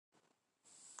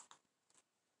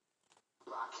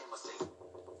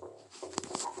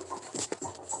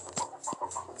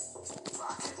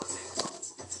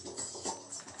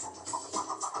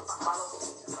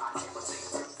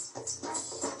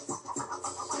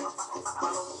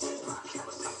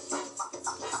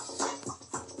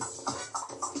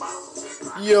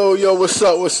Yo,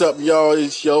 what's up, y'all?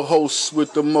 It's your host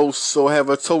with the most, so have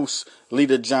a toast,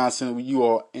 Leader Johnson. You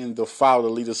are in the Follow the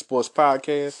Leader Sports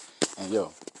Podcast. And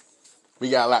yo, we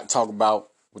got a lot to talk about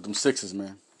with them Sixers,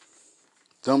 man.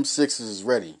 Them Sixers is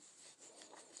ready.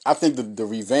 I think the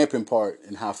revamping part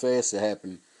and how fast it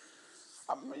happened,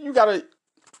 the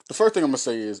first thing I'm going to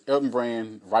say is Elton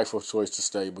Brand, rightful choice to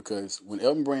stay, because when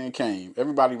Elton Brand came,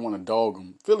 everybody want to dog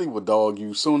him. Philly will dog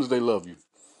you as soon as they love you.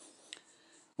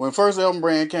 When first Elton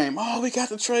Brand came, we got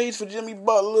the trades for Jimmy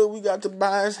Butler, we got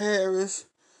Tobias Harris.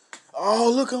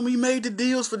 Oh, look, we made the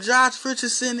deals for Josh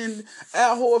Richardson and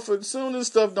Al Horford. Soon as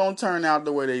stuff don't turn out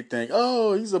the way they think,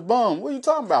 he's a bum. What are you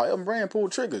talking about? Elton Brand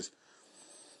pulled triggers.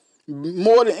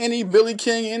 More than any Billy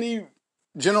King, any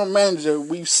general manager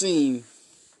we've seen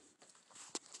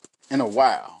in a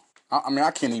while.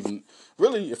 I can't even,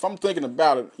 really, if I'm thinking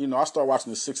about it, I started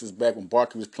watching the Sixers back when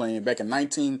Barkley was playing. Back in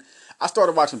I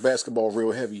started watching basketball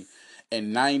real heavy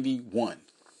in 91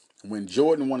 when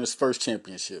Jordan won his first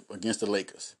championship against the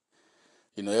Lakers.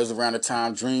 It was around the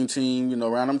time Dream Team,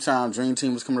 around them time Dream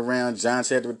Team was coming around. Giants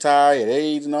had to retire at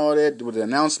age and all that with the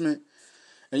announcement.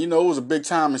 And, it was a big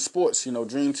time in sports.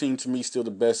 Dream Team to me still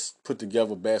the best put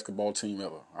together basketball team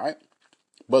ever, all right?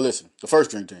 But listen, the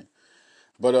first Dream Team.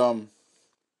 But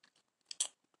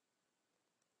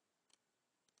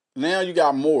now you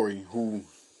got Morey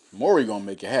gonna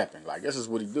make it happen. Like, that's just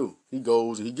what he do. He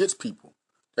goes and he gets people.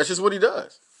 That's just what he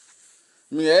does.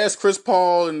 Ask Chris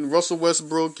Paul and Russell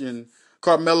Westbrook and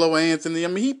Carmelo Anthony.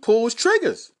 he pulls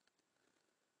triggers.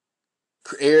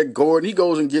 Eric Gordon, he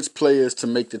goes and gets players to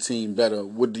make the team better.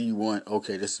 What do you want?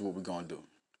 Okay, this is what we're gonna do.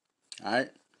 All right.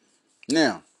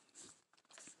 Now,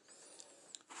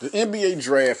 the NBA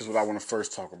draft is what I want to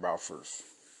first talk about first.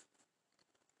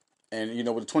 And,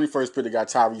 with the 21st pick, they got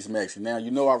Tyrese Maxey. Now,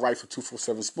 I write for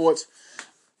 247 Sports.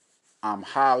 I'm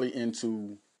highly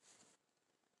into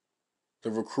the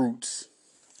recruits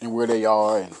and where they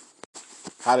are and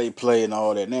how they play and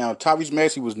all that. Now, Tyrese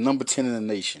Maxey was number 10 in the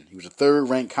nation. He was a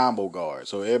third-ranked combo guard.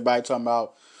 So everybody talking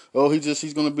about,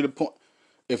 he's going to be the point.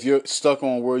 If you're stuck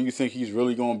on where you think he's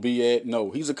really going to be at,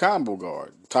 no, he's a combo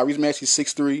guard. Tyrese Maxey's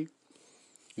 6'3".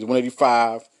 He's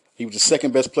 185. He was the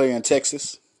second best player in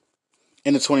Texas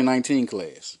in the 2019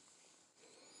 class.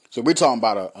 So we're talking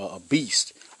about a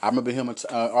beast. I remember him and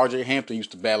R.J. Hampton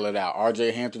used to battle it out.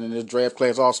 R.J. Hampton in his draft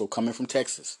class also coming from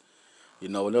Texas.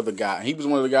 Another guy. And he was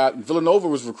one of the guys. Villanova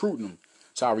was recruiting him,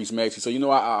 Tyrese Maxey. So,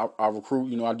 I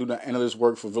recruit. I do the analyst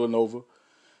work for Villanova.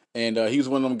 And he was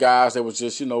one of them guys that was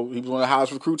just, he was one of the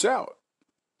highest recruits out.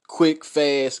 Quick,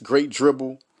 fast, great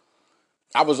dribble.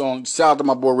 I was on, shout out to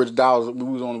my boy Rich Dollars. We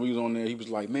was on there. He was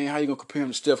like, man, how you going to compare him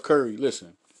to Steph Curry?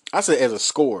 Listen, I said as a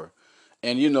scorer.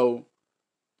 And,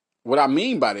 what I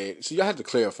mean by that, see, I have to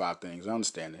clarify things. I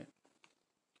understand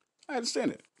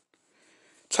that.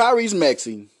 Tyrese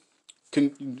Maxey,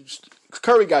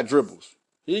 Curry got dribbles.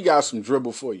 He got some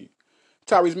dribble for you.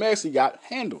 Tyrese Maxey got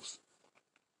handles.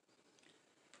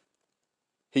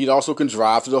 He also can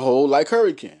drive to the hole like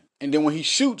Curry can. And then when he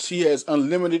shoots, he has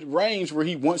unlimited range where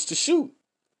he wants to shoot.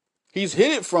 He's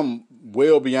hit it from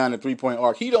well beyond the three-point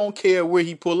arc. He don't care where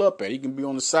he pull up at. He can be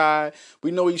on the side.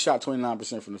 We know he shot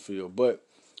 29% from the field, but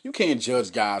you can't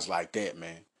judge guys like that,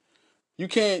 man. You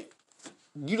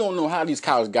don't know how these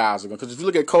college guys are going. Because if you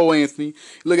look at Cole Anthony, you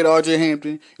look at R.J.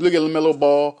 Hampton, you look at LaMelo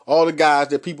Ball, all the guys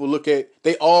that people look at,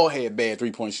 they all had bad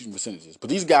three-point shooting percentages. But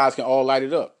these guys can all light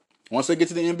it up. Once they get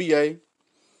to the NBA,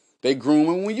 they groom.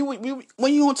 And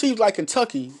when you on teams like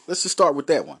Kentucky, let's just start with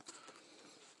that one.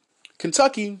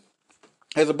 Kentucky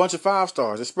has a bunch of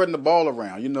 5-stars. They're spreading the ball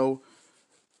around.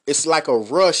 It's like a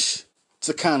rush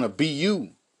to kind of be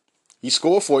you. He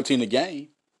scored 14 a game.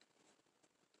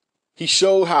 He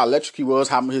showed how electric he was,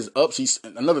 how his ups.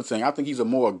 Another thing, I think he's a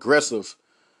more aggressive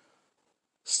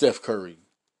Steph Curry.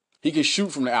 He can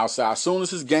shoot from the outside. As soon as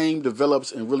his game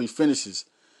develops and really finishes,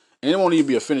 and it won't even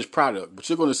be a finished product, but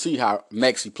you're going to see how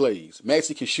Maxey plays.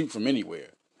 Maxey can shoot from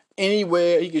anywhere.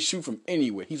 He can shoot from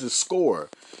anywhere. He's a scorer.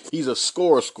 He's a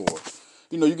scorer.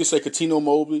 You can say Coutinho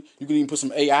Mobley. You can even put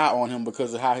some AI on him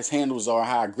because of how his handles are,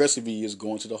 how aggressive he is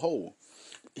going to the hole.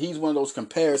 He's one of those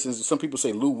comparisons. Some people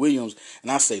say Lou Williams,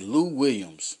 and I say Lou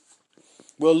Williams.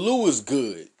 Well, Lou is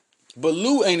good, but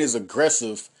Lou ain't as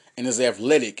aggressive and as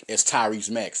athletic as Tyrese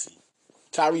Maxey.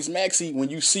 Tyrese Maxey, when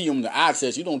you see him, the eye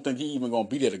test, you don't think he even going to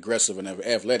be that aggressive and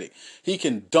athletic. He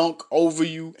can dunk over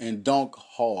you and dunk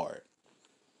hard.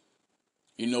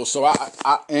 So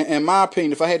in my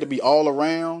opinion, if I had to be all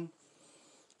around,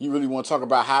 you really want to talk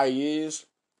about how he is.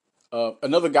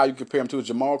 Another guy you compare him to is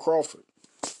Jamal Crawford.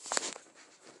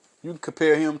 You can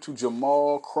compare him to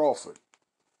Jamal Crawford.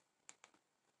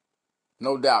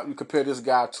 No doubt. You compare this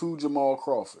guy to Jamal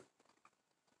Crawford.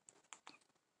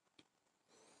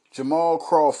 Jamal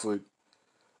Crawford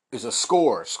is a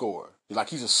scorer. Like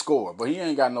he's a scorer, but he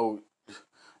ain't got no.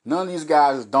 None of these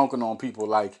guys is dunking on people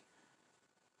like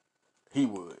he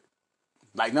would.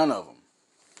 Like none of them.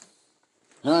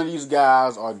 None of these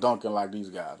guys are dunking like these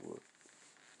guys would.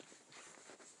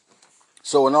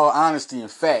 So in all honesty, in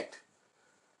fact,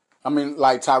 I mean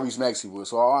like Tyrese Maxey would.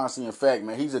 So in all honesty, in fact,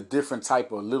 man, he's a different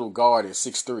type of little guard at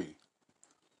 6'3".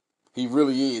 He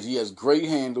really is. He has great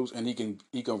handles and he can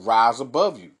rise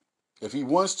above you. If he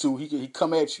wants to, he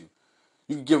come at you.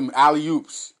 You can give him alley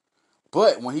oops.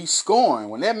 But when he's scoring,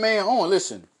 when that man on,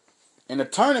 listen, in the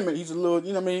tournament, he's a little,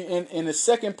 you know what I mean? In the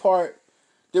second part,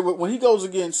 when he goes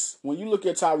against, when you look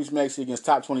at Tyrese Maxey against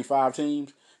top 25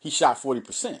 teams, he shot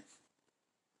 40%.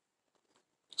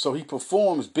 So he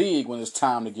performs big when it's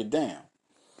time to get down.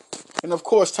 And of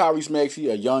course, Tyrese Maxey,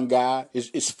 a young guy,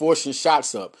 is forcing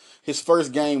shots up. His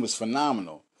first game was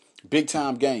phenomenal. Big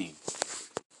time game.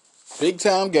 Big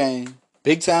time game.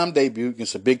 Big time debut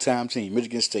against a big time team,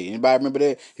 Michigan State. Anybody remember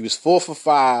that? He was 4 for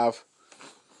 5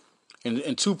 in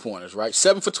 2-pointers, right?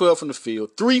 7 for 12 from the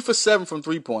field, 3 for 7 from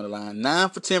 3-pointer line, 9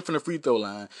 for 10 from the free throw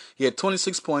line. He had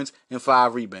 26 points and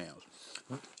 5 rebounds.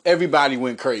 Everybody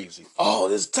went crazy. Oh,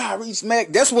 this Tyrese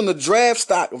Maxey. That's when the draft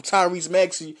stock of Tyrese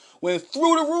Maxey went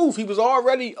through the roof. He was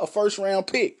already a first-round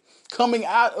pick coming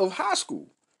out of high school.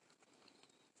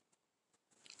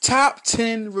 Top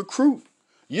 10 recruit.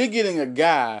 You're getting a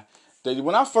guy that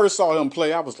when I first saw him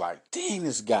play, I was like, dang,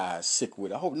 this guy is sick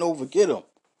with it. I hope Nova get him.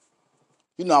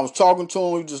 I was talking to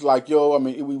him. He was just like, yo, I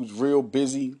mean, we was real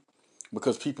busy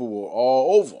because people were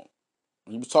all over him.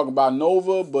 He was talking about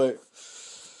Nova, but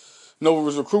Nova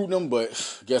was recruiting him.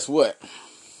 But guess what?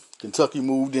 Kentucky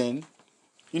moved in.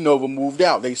 Nova moved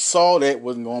out. They saw that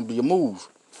wasn't going to be a move.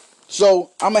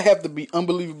 So I'm going to have to be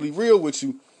unbelievably real with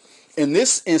you. In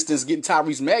this instance, getting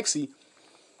Tyrese Maxey,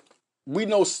 we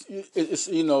know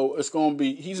it's going to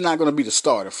be, he's not going to be the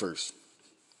starter first.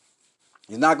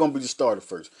 He's not going to be the starter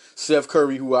first. Seth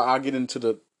Curry, who I'll get into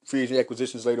the free agent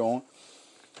acquisitions later on,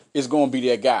 is going to be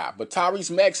that guy. But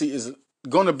Tyrese Maxey is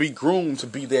going to be groomed to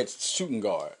be that shooting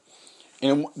guard.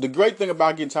 And the great thing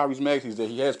about getting Tyrese Maxey is that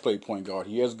he has played point guard.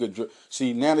 He has good.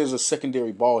 See, now there's a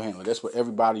secondary ball handler. That's what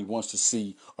everybody wants to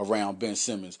see around Ben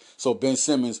Simmons. So Ben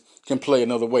Simmons can play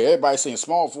another way. Everybody's saying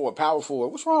small forward, power forward.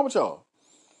 What's wrong with y'all?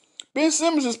 Ben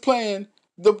Simmons is playing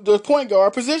the point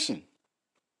guard position.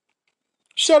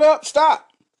 Shut up. Stop.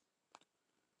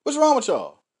 What's wrong with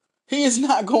y'all? He is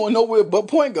not going nowhere but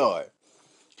point guard.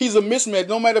 He's a mismatch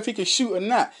no matter if he can shoot or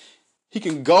not. He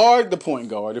can guard the point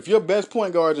guard. If your best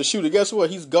point guard is a shooter, guess what?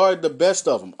 He's guarded the best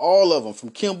of them. All of them. From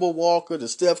Kemba Walker to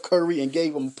Steph Curry, and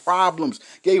gave them problems.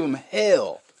 Gave them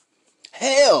hell.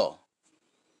 Hell.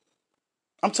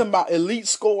 I'm talking about elite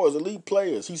scorers, elite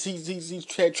players.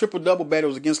 He's had triple-double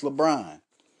battles against LeBron.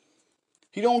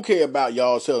 He don't care about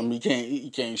y'all telling him he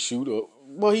can't shoot.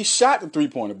 Well, he shot the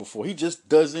three-pointer before. He just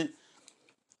doesn't,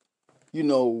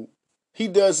 he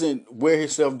doesn't wear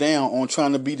himself down on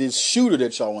trying to be this shooter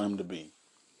that y'all want him to be.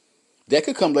 That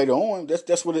could come later on.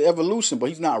 That's what the evolution, but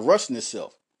he's not rushing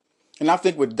himself. And I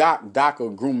think with Doc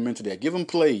will groom him into that. Give him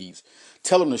plays.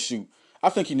 Tell him to shoot. I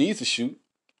think he needs to shoot.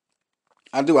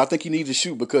 I do. I think he needs to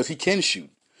shoot because he can shoot.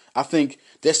 I think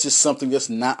that's just something that's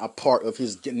not a part of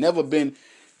his.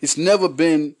 It's never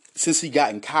been since he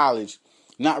got in college.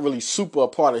 Not really super a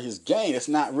part of his game. It's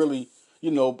not really,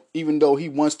 even though he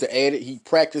wants to add it, he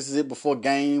practices it before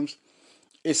games.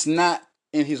 It's not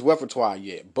in his repertoire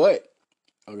yet. But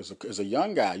as a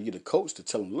young guy, you get a coach to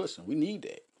tell him, listen, we need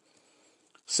that.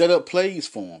 Set up plays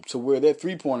for him to where that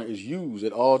three-pointer is used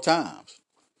at all times.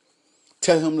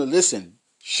 Tell him to listen,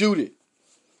 shoot it.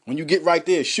 When you get right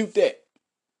there, shoot that.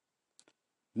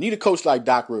 You need a coach like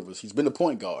Doc Rivers. He's been a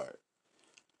point guard.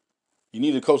 You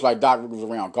need a coach like Doc Rivers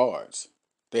around guards.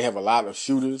 They have a lot of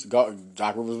shooters.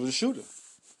 Doc Rivers was a shooter.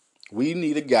 We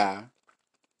need a guy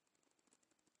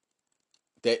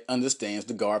that understands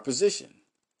the guard position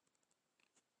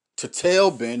to tell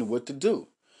Ben what to do.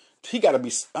 He got to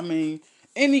be,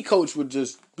 any coach would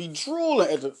just be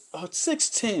drooling at the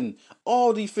 6'10",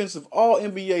 all defensive, all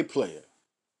NBA player.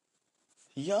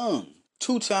 Young,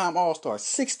 2-time All-Star,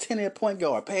 6'10" at point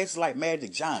guard, passes like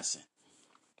Magic Johnson.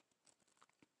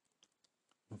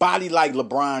 Body like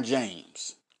LeBron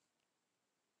James.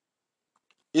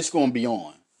 It's going to be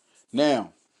on.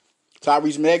 Now,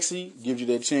 Tyrese Maxey gives you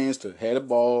that chance to have the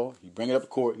ball. You bring it up the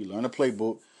court. You learn the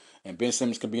playbook. And Ben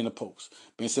Simmons can be in the post.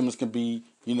 Ben Simmons can be,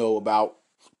 about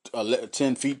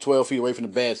 10 feet, 12 feet away from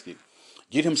the basket.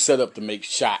 Get him set up to make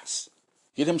shots.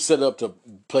 Get him set up to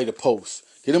play the post.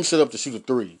 Get him set up to shoot a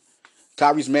three.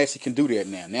 Tyrese Maxey can do that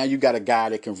now. Now you got a guy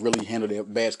that can really handle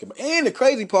that basketball. And the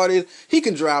crazy part is he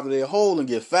can drive to their hole and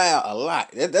get fouled a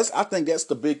lot. I think that's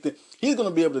the big thing. He's going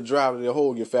to be able to drive to their hole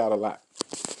and get fouled a lot.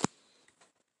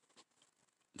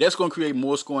 That's going to create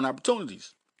more scoring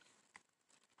opportunities.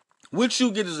 What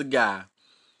you get is a guy,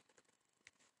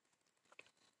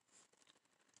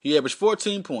 he averaged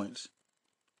 14 points,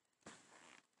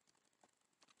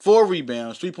 4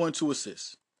 rebounds, 3.2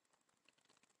 assists.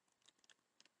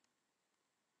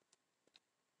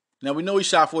 Now, we know he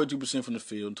shot 42% from the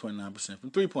field and 29% from the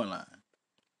three-point line.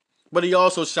 But he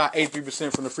also shot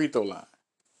 83% from the free throw line.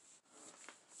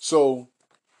 So,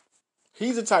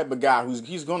 he's the type of guy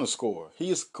he's going to score.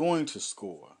 He is going to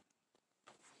score.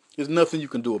 There's nothing you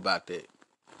can do about that.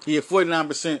 He had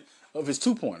 49% of his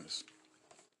two-pointers.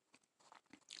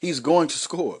 He's going to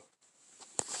score.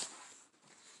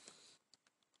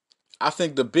 I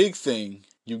think the big thing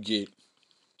you get,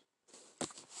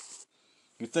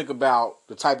 you think about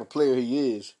the type of player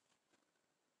he is,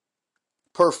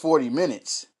 per 40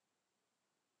 minutes,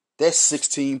 that's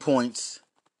 16 points,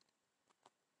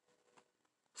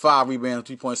 5 rebounds,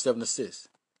 3.7 assists.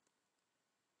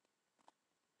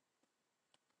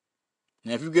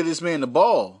 Now, if you give this man the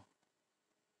ball,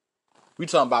 we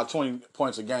talking about 20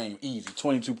 points a game, easy,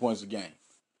 22 points a game.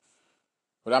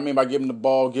 What I mean by giving the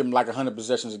ball, give him like 100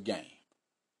 possessions a game.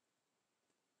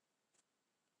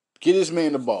 Get this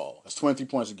man the ball. That's 23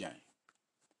 points a game.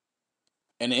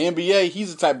 In the NBA,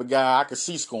 he's the type of guy I could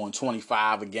see scoring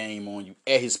 25 a game on you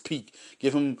at his peak.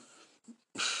 Give him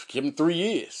 3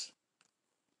 years.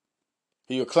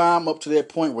 He'll climb up to that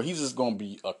point where he's just gonna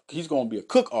be a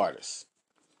cook artist.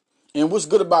 And what's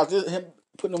good about this, him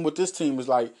putting him with this team is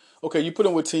like, okay, you put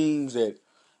him with teams that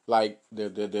like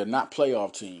they're not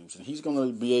playoff teams, and he's gonna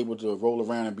be able to roll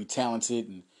around and be talented,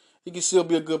 and he can still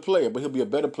be a good player, but he'll be a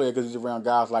better player because he's around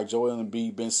guys like Joel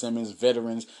Embiid, Ben Simmons,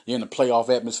 veterans. You're in a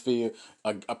playoff atmosphere,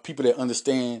 people that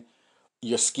understand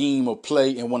your scheme of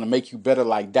play and want to make you better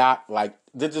like Doc. Like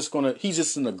he's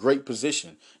just in a great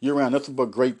position. You're around nothing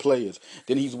but great players.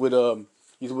 Then he's with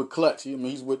Clutch. I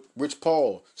mean, he's with Rich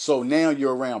Paul. So now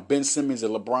you're around Ben Simmons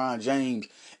and LeBron James,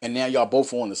 and now y'all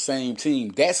both on the same team.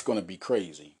 That's going to be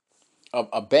crazy.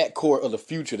 A backcourt of the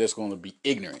future that's going to be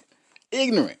ignorant.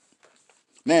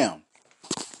 Now,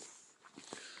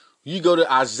 you go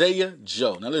to Isaiah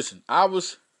Joe. Now listen, I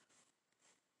used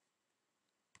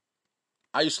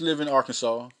to live in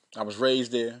Arkansas. I was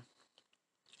raised there.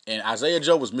 And Isaiah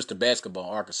Joe was Mr. Basketball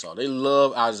in Arkansas. They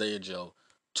love Isaiah Joe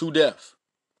to death.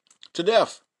 To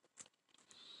death.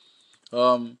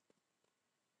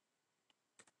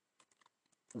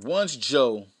 Once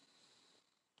Joe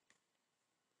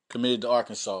committed to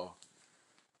Arkansas,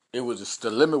 the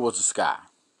limit was the sky.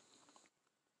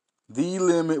 The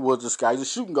limit was the sky. He's a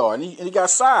shooting guard, and he got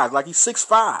size, like he's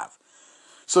 6'5".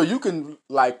 So you can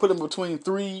like put him between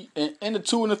 3 and the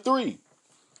 2 and the 3,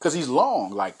 because he's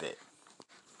long like that.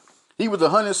 He was the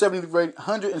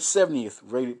 170th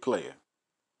rated player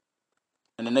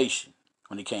in the nation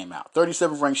when he came out.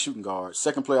 37th ranked shooting guard,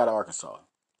 second player out of Arkansas.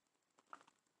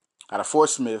 Out of Fort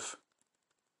Smith,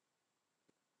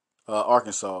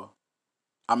 Arkansas.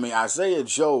 I mean, Isaiah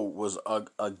Joe was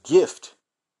a gift.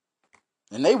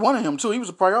 And they wanted him too. He was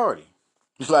a priority.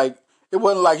 It's like, it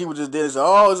wasn't like he was just there and said,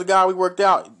 oh, it's a guy we worked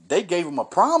out. They gave him a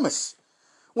promise.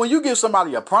 When you give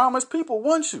somebody a promise, people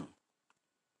want you.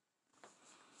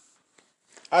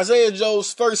 Isaiah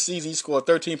Joe's first season, he scored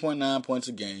 13.9 points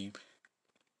a game.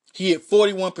 He hit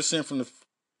 41% from the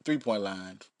three-point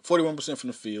line, 41% from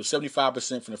the field,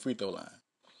 75% from the free throw line.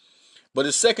 But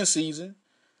his second season,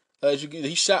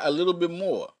 he shot a little bit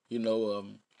more. He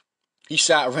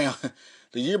shot around...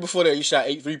 The year before that, he shot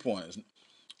 8 3-pointers.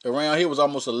 Around here was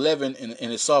almost 11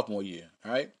 in his sophomore year.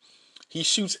 All right, he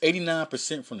shoots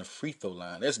 89% from the free throw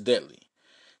line. That's deadly.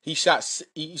 He scored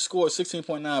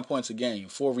 16.9 points a game,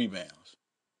 4 rebounds.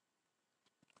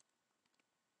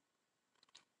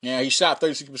 Now he shot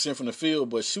 36% from the field,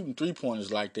 but shooting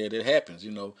 3-pointers like that, it happens,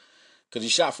 because he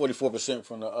shot 44%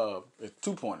 from the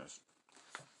 2-pointers.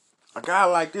 A guy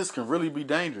like this can really be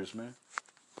dangerous, man.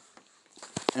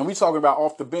 And we talking about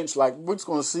off the bench, like we're just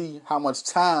going to see how much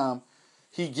time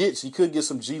he gets. He could get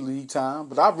some G League time,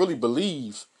 but I really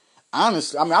believe,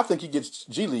 honestly, I think he gets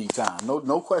G League time.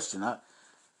 No question.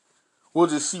 We'll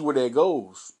just see where that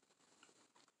goes,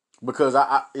 because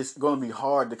it's going to be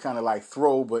hard to kind of like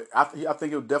throw, but I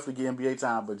think he'll definitely get NBA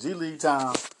time. But G League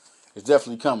time, It's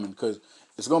definitely coming because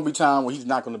it's going to be time where he's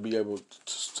not going to be able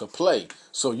to play.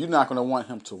 So you're not going to want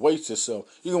him to waste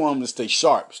himself. You're going to want him to stay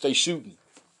sharp, stay shooting.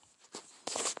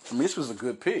 I mean, this was a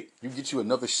good pick. You get you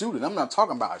another shooter. And I'm not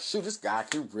talking about a shooter. This guy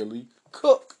can really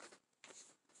cook.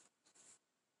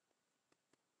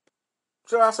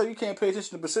 So I say you can't pay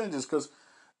attention to percentages because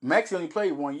Maxey only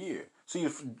played 1 year. See,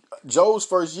 Joe's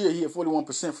first year, he had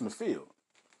 41% from the field.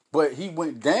 But he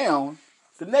went down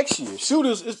the next year.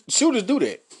 Shooters do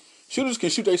that. Shooters can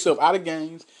shoot themselves out of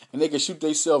games, and they can shoot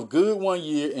themselves good 1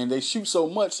 year, and they shoot so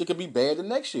much it can be bad the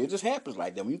next year. It just happens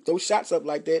like that. When you throw shots up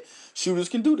like that, shooters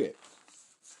can do that.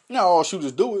 Not all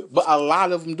shooters do it, but a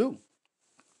lot of them do.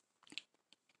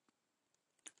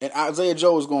 And Isaiah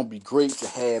Joe is going to be great to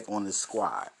have on this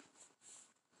squad.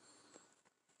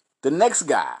 The next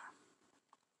guy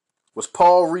was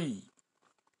Paul Reed.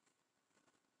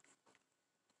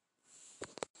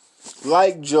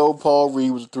 Like Joe, Paul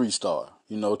Reed was a 3-star.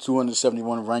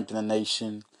 271 ranked in the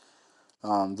nation.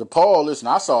 DePaul, listen,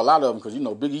 I saw a lot of them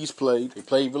because, Big East played. They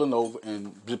played Villanova,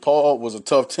 and DePaul was a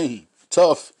tough team.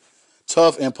 Tough,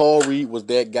 and Paul Reed was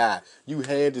that guy. You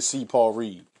had to see Paul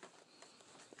Reed.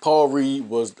 Paul Reed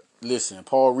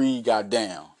got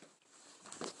down.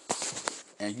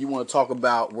 And you want to talk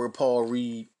about where Paul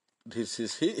Reed,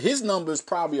 his numbers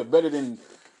probably are better than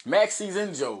Maxey's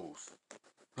and Joe's.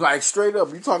 Like, straight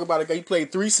up, you talk about a guy, he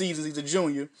played 3 seasons, he's a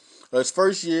junior. His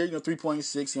first year,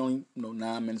 3.6, he only,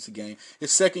 9 minutes a game.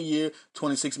 His second year,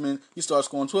 26 minutes, he started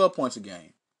scoring 12 points a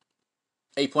game.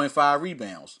 8.5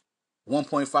 rebounds.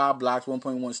 1.5 blocks,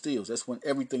 1.1 steals. That's when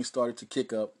everything started to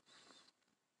kick up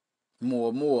more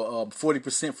and more.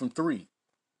 40% from 3.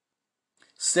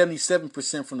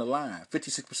 77% from the line.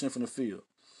 56% from the field.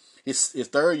 His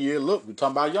third year, look, we're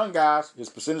talking about young guys. His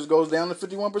percentage goes down to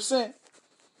 51%.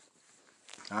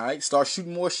 All right, start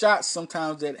shooting more shots.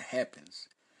 Sometimes that happens.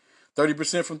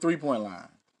 30% from three-point line.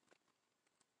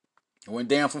 It went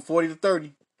down from 40 to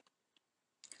 30.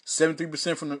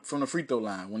 73% from the free throw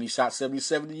line when he shot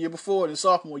 77 the year before in his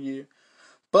sophomore year.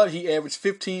 But he averaged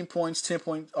 15 points, 10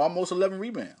 points, almost 11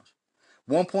 rebounds,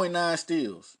 1.9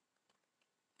 steals,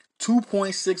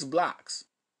 2.6 blocks.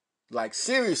 Like,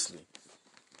 seriously,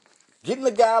 getting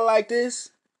a guy like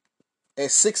this at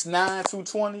 6'9",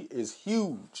 220 is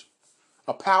huge.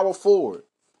 A power forward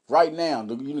right now.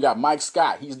 You got Mike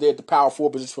Scott. He's there at the power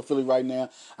forward position for Philly right now.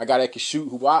 A guy that can shoot,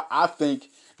 who I think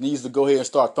needs to go ahead and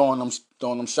start throwing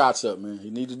them shots up, man. He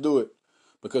needs to do it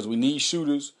because we need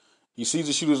shooters. He sees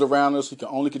the shooters around us. He can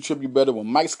only contribute better. When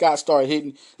Mike Scott started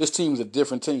hitting, this team is a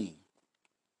different team.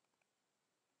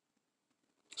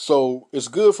 So it's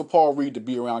good for Paul Reed to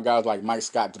be around guys like Mike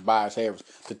Scott, Tobias Harris,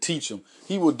 to teach him.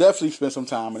 He will definitely spend some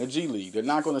time in the G League. They're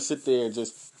not going to sit there and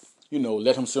just,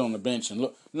 let him sit on the bench and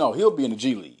look. No, he'll be in the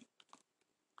G League.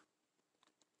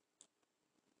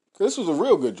 This was a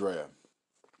real good draft.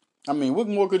 I mean, what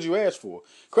more could you ask for?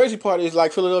 Crazy part is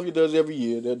like Philadelphia does every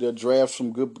year. They'll draft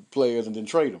some good players and then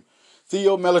trade them.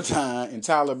 Theo Melitine and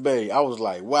Tyler Bay. I was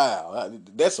like, wow,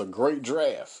 that's a great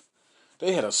draft.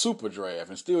 They had a super draft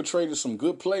and still traded some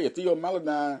good players. Theo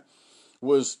Melitine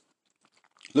was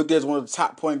looked at as one of the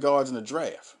top point guards in the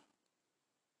draft.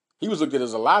 He was looked at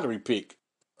as a lottery pick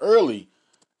early.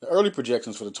 The early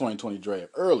projections for the 2020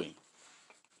 draft. Early.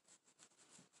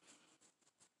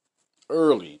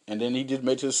 And then he just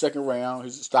made it to the second round.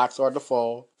 His stock started to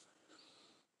fall.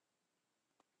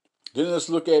 Then let's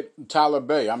look at Tyler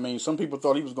Bay. I mean, some people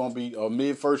thought he was going to be a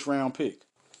mid-first round pick.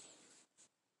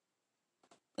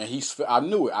 And I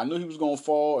knew it. I knew he was going to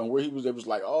fall. And where he was, it was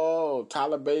like, oh,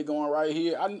 Tyler Bay going right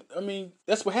here. I mean,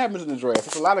 that's what happens in the draft.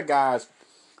 There's a lot of guys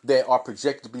that are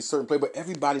projected to be certain players, but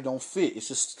everybody don't fit. It's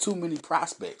just too many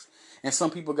prospects. And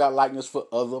some people got likeness for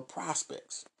other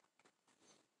prospects.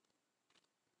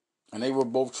 And they were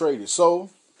both traded. So,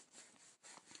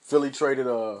 Philly traded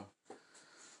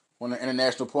one of the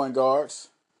international point guards,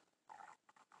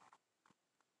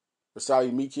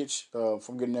 Vasily Mikic, if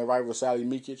I'm getting that right, Vasily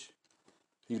Mikic.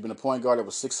 He's been a point guard that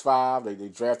was 6'5". They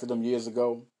drafted him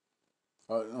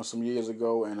some years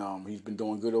ago, and he's been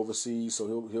doing good overseas,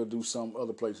 so he'll do some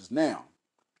other places. Now,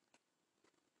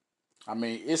 I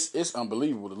mean, it's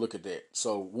unbelievable to look at that.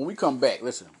 So when we come back,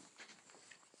 listen,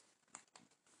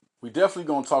 we definitely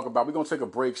going to talk about, we're going to take a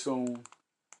break soon,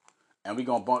 and we're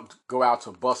going to go out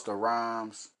to Busta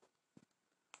Rhymes.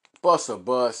 Bust a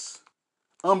Bus.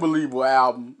 Unbelievable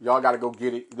album. Y'all got to go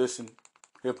get it. Listen,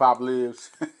 hip hop lives.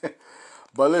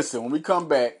 But listen, when we come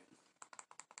back,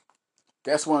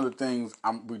 that's one of the things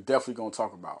we definitely going to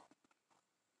talk about.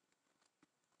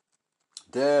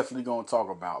 Definitely going to talk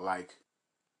about. Like,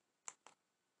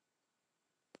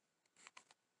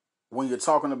 when you're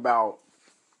talking about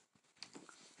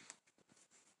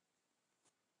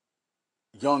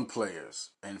young players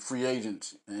and free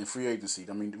agency.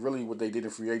 I mean, really, what they did in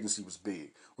free agency was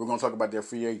big. We're going to talk about their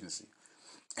free agency,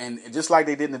 and just like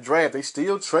they did in the draft, they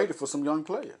still traded for some young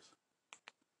players.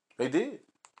 They did.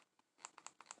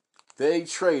 They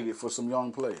traded for some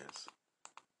young players.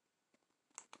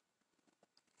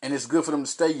 And it's good for them to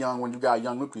stay young when you got a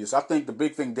young nucleus. I think the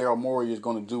big thing Daryl Morey is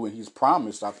going to do, and he's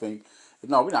promised, I think,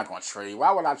 no, we're not going to trade.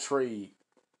 Why would I trade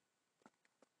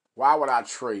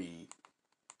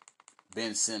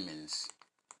Ben Simmons?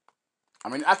 I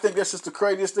mean, I think that's just the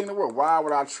craziest thing in the world. Why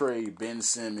would I trade Ben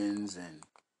Simmons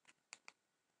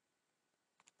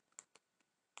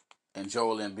and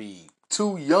Joel Embiid?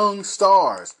 Two young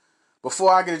stars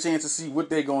before I get a chance to see what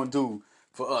they're going to do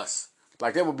for us.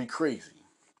 Like, that would be crazy.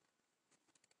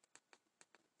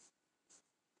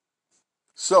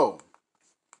 So,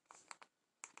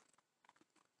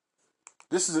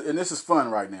 this is fun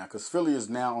right now because Philly is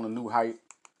now on a new height.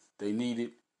 They need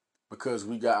it because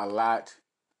we got a lot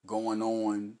going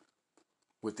on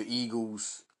with the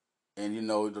Eagles and,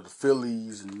 the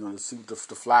Phillies and, the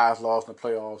Flyers lost in the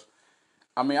playoffs.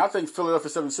 I mean, I think Philadelphia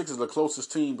 76ers are the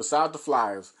closest team besides the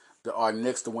Flyers that are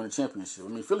next to win a championship. I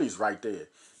mean, Philly's right there.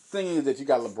 The thing is that you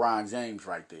got LeBron James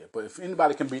right there. But if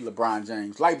anybody can beat LeBron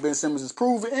James, like Ben Simmons has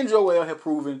proven and Joel have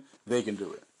proven, they can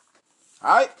do it.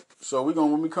 All right? So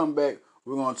when we come back,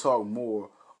 we're going to talk more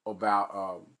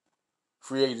about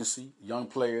free agency, young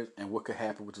players, and what could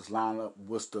happen with this lineup.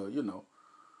 What's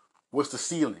the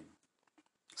ceiling?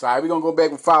 So, all right, we're going to go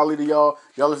back with Fire Leader, y'all.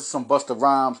 Y'all listen to some Busta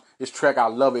Rhymes. This track, I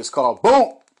love it. It's called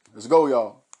Boom. Let's go,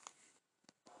 y'all.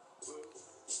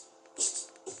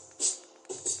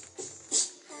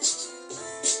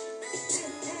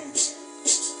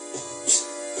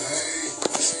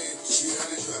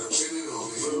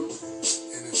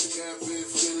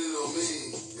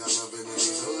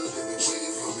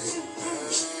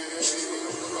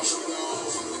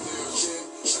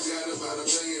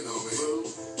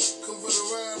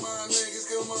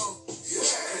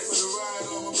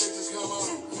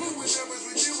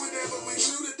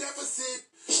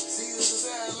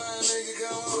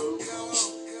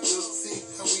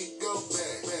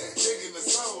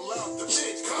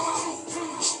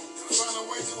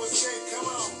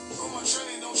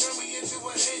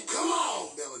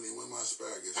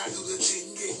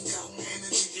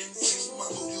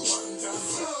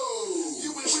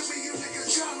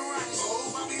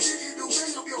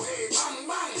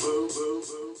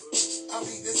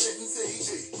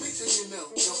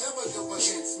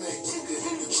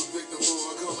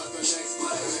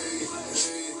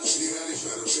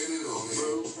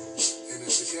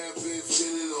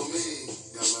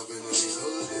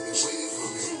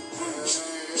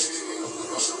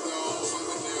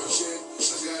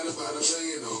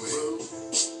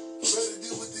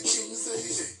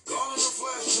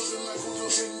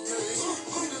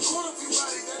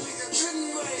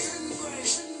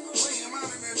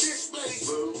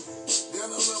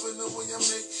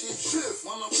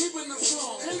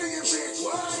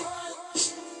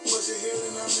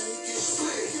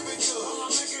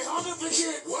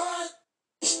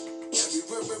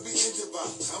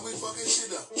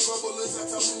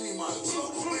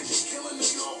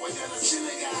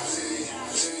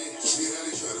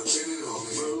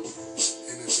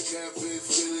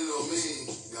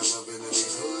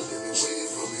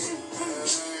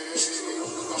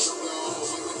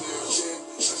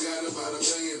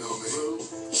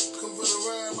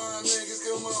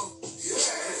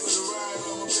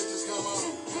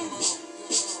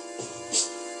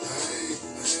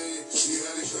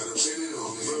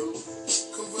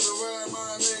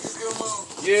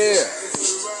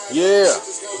 Yeah.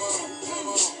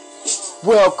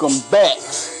 Welcome back.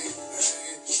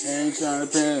 Ain't trying to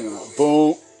pin it.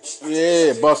 Boom.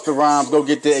 Yeah, Busta Rhymes, go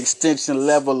get the extension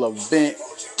level event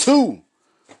 2.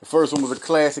 The first one was a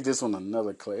classic. This one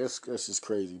another classic. That's just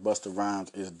crazy. Busta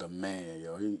Rhymes is the man,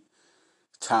 yo. He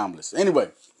timeless. Anyway,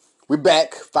 we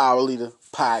back. Fire Leader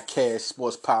Podcast,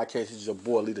 Sports Podcast. This is your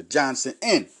boy, Leader Johnson.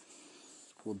 And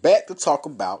we're back to talk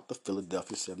about the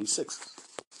Philadelphia 76ers.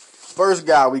 First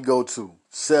guy we go to,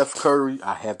 Seth Curry.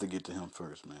 I have to get to him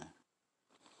first, man.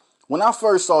 When I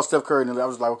first saw Steph Curry, I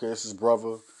was like, okay, it's his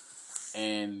brother.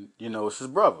 And, it's his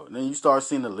brother. And then you start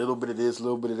seeing a little bit of this, a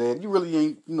little bit of that. You really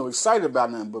ain't, excited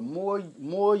about nothing. But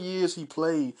more years he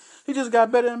played, he just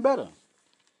got better and better.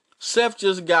 Seth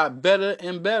just got better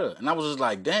and better. And I was just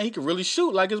like, dang, he can really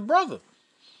shoot like his brother.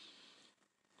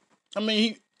 I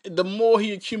mean, the more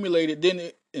he accumulated,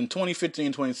 then in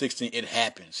 2015, 2016, it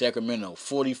happened. Sacramento,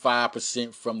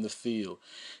 45% from the field,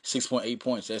 6.8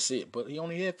 points. That's it. But he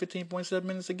only had 15.7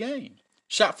 minutes a game.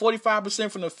 Shot 45%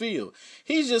 from the field.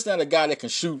 He's just not a guy that can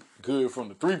shoot good from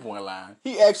the three-point line.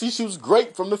 He actually shoots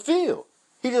great from the field.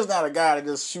 He's just not a guy that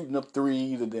just shooting up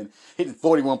threes and then hitting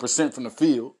 41% from the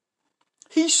field.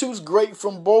 He shoots great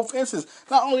from both ends.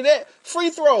 Not only that,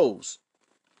 free throws.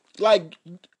 Like,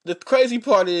 the crazy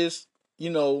part is, he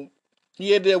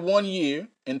had that 1 year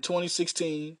in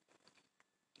 2017,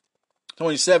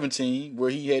 where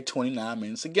he had 29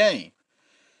 minutes a game.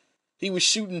 He was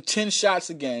shooting 10 shots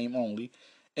a game only,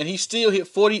 and he still hit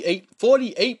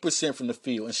 48% from the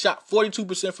field and shot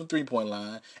 42% from three-point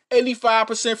line,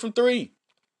 85% from three.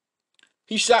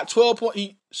 He shot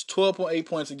 12.8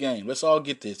 points a game. Let's all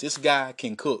get this. This guy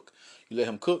can cook. You let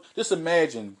him cook. Just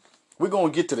imagine, we're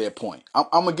going to get to that point. I'm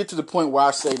going to get to the point where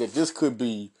I say that this could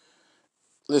be,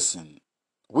 listen,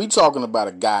 we talking about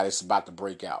a guy that's about to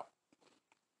break out.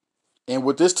 And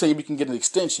with this team, we can get an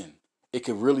extension. It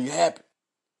could really happen.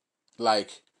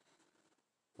 Like,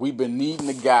 we've been needing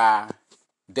a guy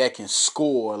that can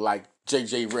score like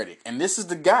J.J. Redick. And this is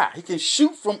the guy. He can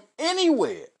shoot from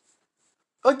anywhere.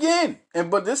 Again.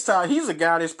 But this time, he's a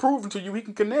guy that's proven to you he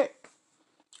can connect.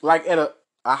 Like at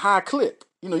a high clip.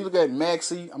 You look at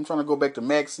Maxey. I'm trying to go back to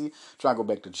Maxey. Trying to go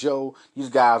back to Joe. These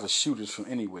guys are shooters from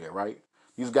anywhere, right?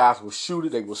 These guys will shoot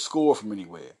it. They will score from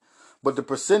anywhere. But the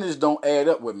percentage don't add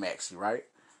up with Maxey, right?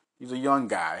 He's a young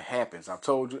guy. It happens. I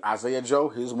told you, Isaiah Joe,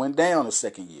 his went down the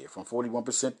second year from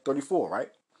 41% to 34%,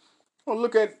 right? Well,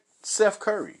 look at Seth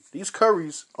Curry. These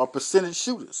Currys are percentage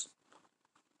shooters.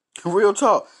 Real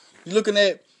talk. You're looking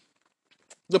at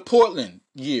the Portland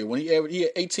year when he had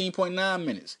 18.9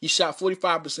 minutes. He shot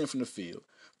 45% from the field,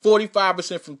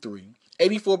 45% from three,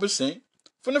 84%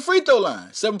 from the free throw line,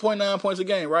 7.9 points a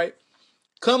game, right?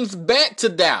 Comes back to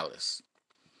Dallas.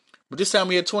 But this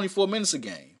time he had 24 minutes a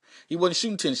game. He wasn't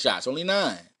shooting 10 shots, only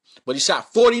 9. But he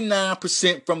shot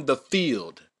 49% from the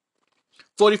field.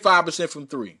 45% from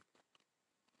three.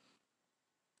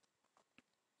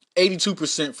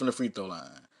 82% from the free throw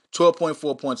line.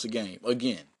 12.4 points a game,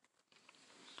 again.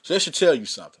 So that should tell you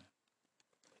something.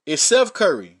 It's Seth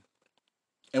Curry,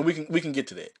 and we can get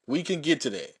to that. We can get to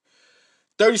that.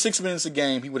 36 minutes a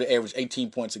game, he would have averaged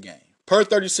 18 points a game. Per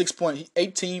 36 points,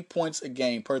 18 points a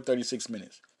game per 36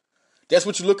 minutes. That's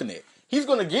what you're looking at. He's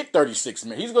going to get 36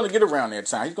 minutes. He's going to get around that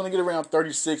time. He's going to get around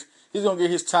 36. He's going to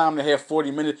get his time to have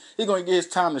 40 minutes. He's going to get his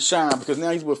time to shine because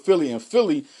now he's with Philly, and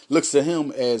Philly looks to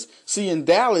him as, in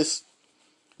Dallas,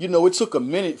 it took a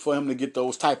minute for him to get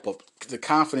those type of the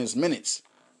confidence minutes.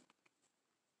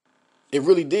 It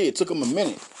really did. It took him a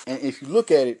minute. And if you look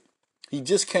at it, he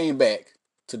just came back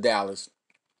to Dallas.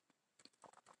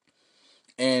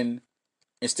 And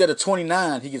instead of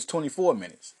 29, he gets 24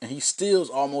 minutes. And he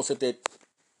still's almost at that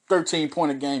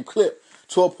 13-point a game clip,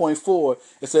 12.4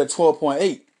 instead of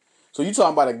 12.8. So you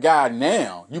talking about a guy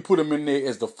now, you put him in there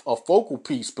as a focal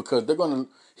piece because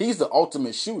he's the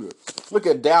ultimate shooter. Look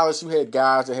at Dallas, you had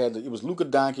guys that it was Luka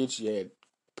Doncic, you had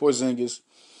Porzingis.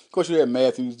 Of course, you had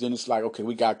Matthews, then it's like, okay,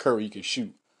 we got Curry, he can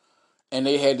shoot. And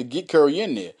they had to get Curry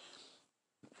in there.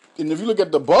 And if you look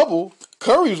at the bubble,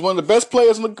 Curry was one of the best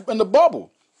players in the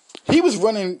bubble. He was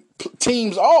running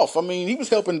teams off. I mean, he was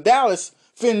helping Dallas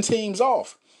fend teams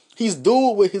off. He's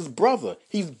dueled with his brother.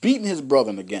 He's beaten his brother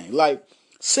in the game. Like,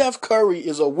 Seth Curry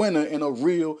is a winner and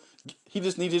he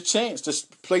just needs a chance to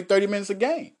play 30 minutes a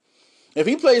game. If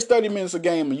he plays 30 minutes a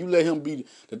game and you let him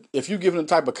if you give him the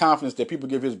type of confidence that people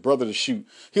give his brother to shoot,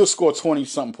 he'll score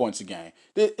 20-something points a game.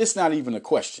 It's not even a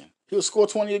question. He'll score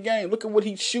 20 a game. Look at what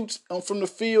he shoots from the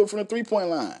field, from the three-point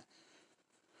line.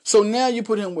 So now you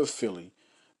put him with Philly.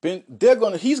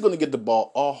 He's gonna get the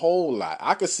ball a whole lot.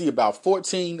 I could see about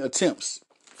 14 attempts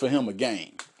for him a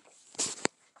game.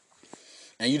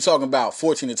 And you're talking about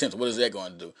 14 attempts. What is that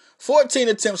going to do? 14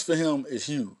 attempts for him is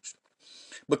huge.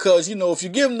 Because, if you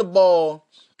give him the ball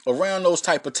around those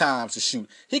type of times to shoot,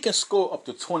 he can score up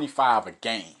to 25 a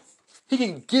game. He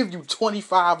can give you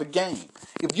 25 a game.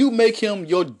 If you make him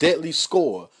your deadly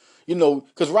scorer,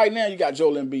 because right now you got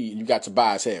Joel Embiid and you got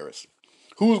Tobias Harris.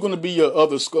 Who's going to be your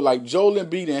other scorer? Like Joel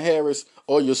Embiid and Harris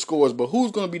are your scorers, but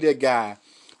who's going to be that guy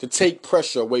to take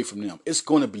pressure away from them? It's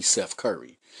going to be Seth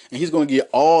Curry. And he's going to get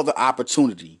all the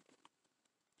opportunity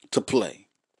to play.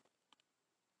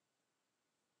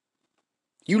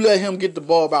 You let him get the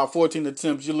ball about 14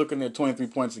 attempts, you're looking at 23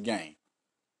 points a game.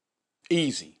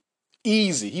 Easy.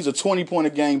 He's a 20-point a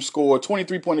game scorer,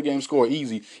 23-point a game scorer,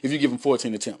 easy, if you give him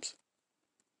 14 attempts.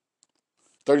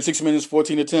 36 minutes,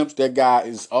 14 attempts, that guy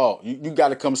is, you got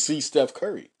to come see Steph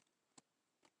Curry.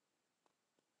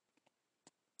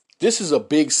 This is a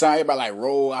big sign. Everybody like,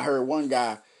 roll. I heard one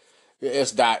guy,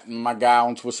 S. Dot, my guy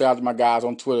on Twitter, shout out to my guys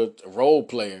on Twitter, role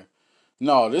player.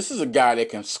 No, this is a guy that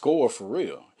can score for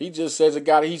real. He just says a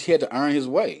guy that he had to earn his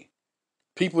way.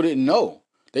 People didn't know.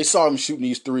 They saw him shooting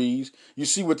these threes. You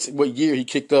see what year he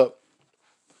kicked up?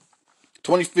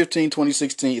 2015,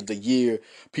 2016 is the year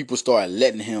people started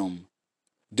letting him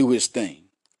do his thing.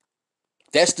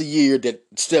 That's the year that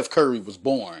Steph Curry was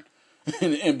born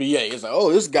in the NBA. It's like,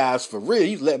 oh, this guy's for real.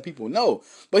 He's letting people know.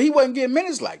 But he wasn't getting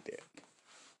minutes like that.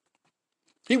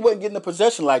 He wasn't getting a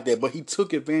possession like that, but he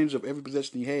took advantage of every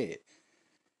possession he had.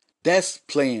 That's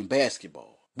playing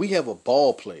basketball. We have a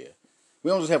ball player.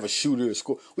 We don't just have a shooter or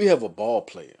score. We have a ball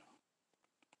player.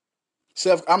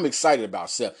 Seth, I'm excited about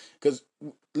Seth. Because,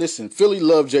 listen, Philly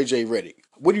loves J.J. Redick.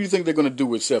 What do you think they're going to do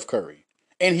with Seth Curry?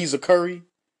 And he's a Curry?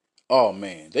 Oh,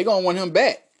 man. They're going to want him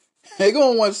back. They're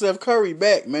going to want Seth Curry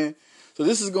back, man. So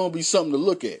this is going to be something to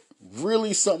look at.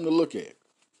 Really something to look at.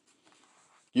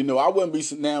 You know, I wouldn't be...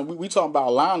 Now, we talking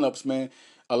about lineups, man.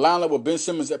 A lineup with Ben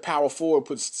Simmons at power forward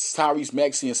puts Tyrese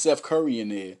Maxey and Seth Curry in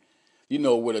there. You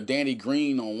know, with a Danny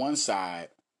Green on one side.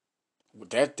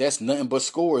 That's nothing but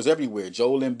scores everywhere.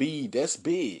 Joel Embiid, that's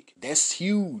big. That's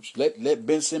huge. Let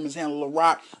Ben Simmons handle the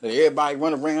rock. Let everybody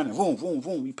run around and boom, boom,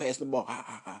 boom. We pass the ball. Ha,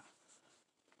 ha, ha.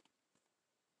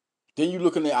 Then you're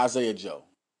looking at Isaiah Joe.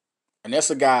 And that's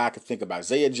a guy I could think about.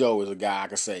 Isaiah Joe is a guy I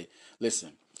could say,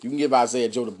 listen, you can give Isaiah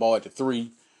Joe the ball at the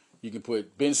 3. You can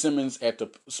put Ben Simmons at the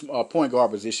point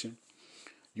guard position.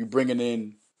 You bringing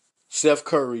in Seth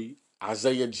Curry,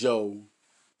 Isaiah Joe,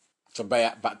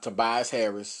 Tobias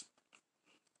Harris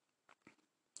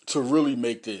to really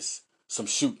make this some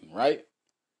shooting, right?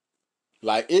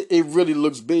 Like, it really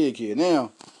looks big here.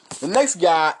 Now, the next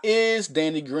guy is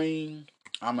Danny Green.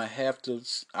 I'm going to have to...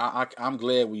 I'm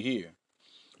glad we're here.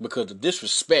 Because the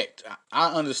disrespect,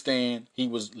 I understand he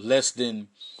was less than,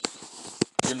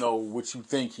 you know, what you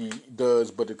think he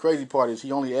does. But the crazy part is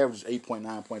he only averaged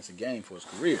 8.9 points a game for his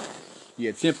career. He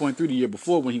had 10.3 the year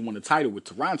before when he won the title with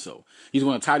Toronto. He's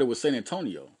won a title with San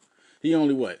Antonio. He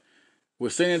only what?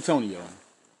 With San Antonio.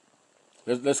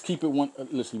 Let's keep it one.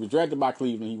 Listen, he was drafted by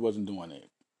Cleveland. He wasn't doing that.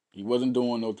 He wasn't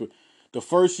doing no. The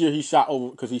first year he shot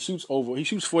over because he shoots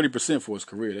 40% for his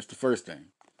career. That's the first thing.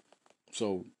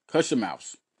 So hush your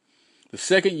mouth. The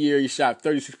second year he shot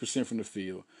 36% from the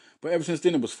field, but ever since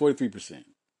then it was 43%,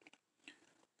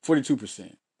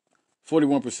 42%,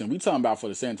 41%. We talking about for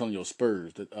the San Antonio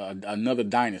Spurs, another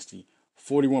dynasty,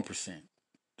 41%.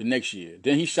 The next year,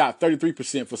 then he shot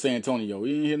 33% for San Antonio.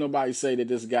 You didn't hear nobody say that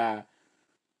this guy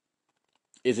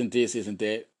isn't this, isn't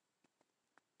that.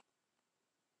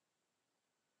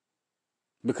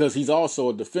 Because he's also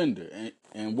a defender.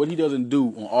 And what he doesn't do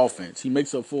on offense, he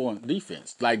makes up for on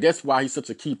defense. Like, that's why he's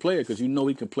such a key player, because you know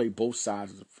he can play both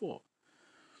sides of the floor.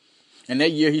 And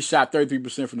that year, he shot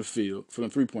 33% from the field, from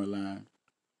the three-point line.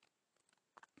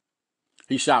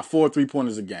 He shot 4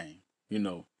 3-pointers a game, you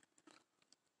know.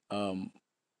 The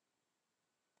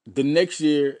next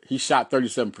year, he shot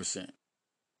 37%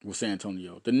 with San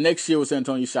Antonio. The next year with San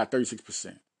Antonio, he shot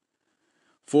 36%.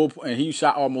 And he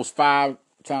shot almost 5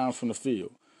 times from the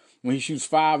field. When he shoots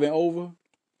 5 and over,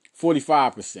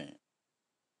 45%,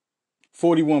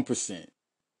 41%,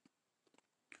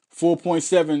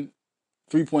 4.7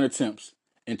 3-point attempts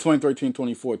in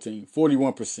 2013-2014,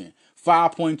 41%,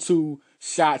 5.2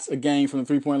 shots a game from the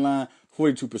three-point line,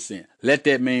 42%. Let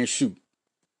that man shoot.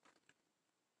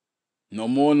 No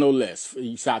more, no less.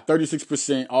 He shot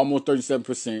 36%, almost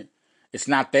 37%. It's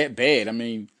not that bad. I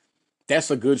mean,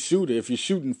 that's a good shooter. If you're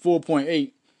shooting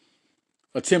 4.8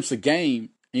 attempts a game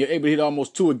and you're able to hit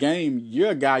almost 2 a game,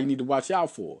 you're a guy you need to watch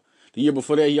out for. The year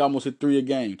before that, he almost hit 3 a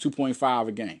game, 2.5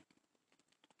 a game.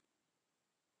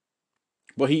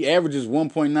 But he averages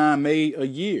 1.9 made a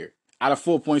year out of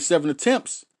 4.7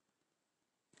 attempts.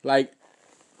 Like,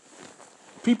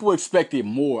 people expected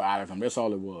more out of him. That's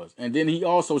all it was. And then he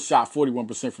also shot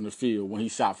 41% from the field when he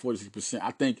shot 46%.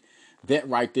 I think that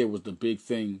right there was the big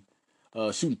thing.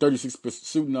 Shooting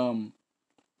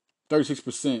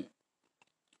 36%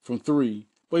 from 3,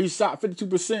 but he shot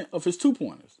 52% of his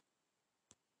 2-pointers.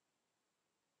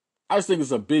 I just think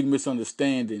it's a big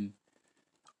misunderstanding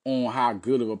on how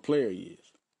good of a player he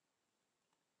is.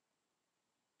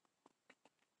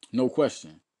 No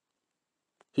question.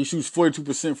 He shoots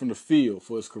 42% from the field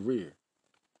for his career.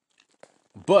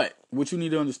 But what you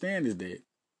need to understand is that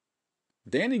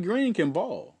Danny Green can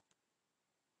ball.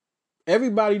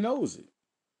 Everybody knows it.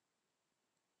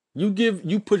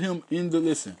 You put him in the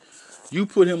listen. You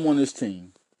put him on this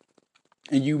team,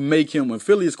 and you make him. And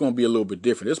Philly is going to be a little bit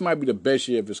different. This might be the best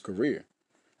year of his career.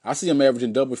 I see him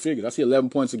averaging double figures. I see 11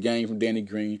 points a game from Danny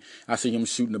Green. I see him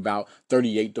shooting about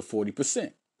 38 to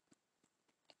 40%.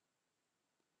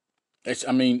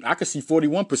 I mean, I could see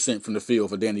 41% from the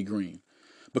field for Danny Green.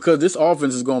 Because this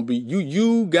offense is going to be,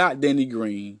 you got Danny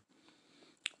Green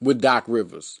with Doc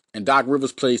Rivers. And Doc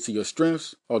Rivers plays to your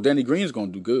strengths. Oh, Danny Green's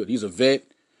going to do good. He's a vet.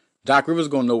 Doc Rivers is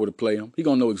going to know where to play him. He's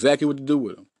going to know exactly what to do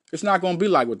with him. It's not going to be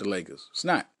like with the Lakers. It's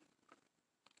not.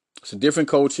 It's a different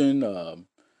coaching,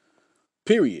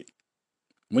 period.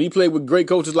 When he played with great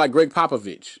coaches like Greg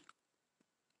Popovich,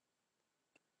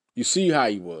 you see how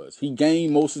he was. He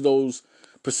gained most of those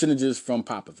percentages from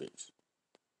Popovich.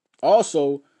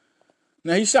 Also,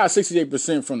 now he shot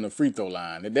 68% from the free throw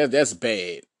line. That's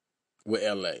bad with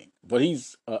LA. But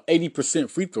he's an 80%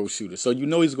 free throw shooter. So you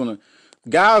know he's going to...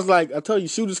 Guys like, I tell you,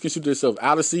 shooters can shoot themselves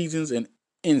out of seasons and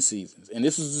in seasons. And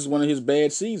this is just one of his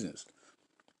bad seasons.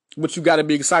 But you got to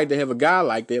be excited to have a guy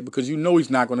like that because you know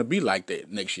he's not going to be like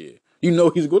that next year. You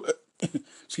know he's going to...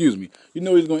 excuse me. You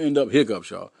know he's going to end up... Hiccups,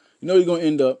 y'all. You know he's going to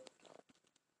end up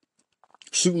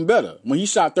shooting better. When he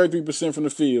shot 33% from the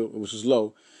field, which is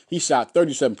low, he shot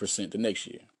 37% the next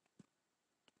year.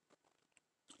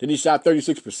 Then he shot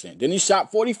 36%. Then he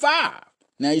shot 45%.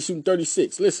 Now he's shooting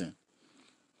 36%. Listen,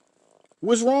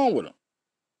 what's wrong with him?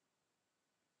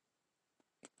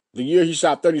 The year he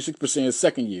shot 36%, his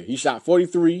second year, he shot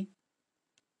 43%.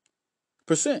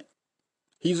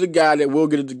 He's a guy that will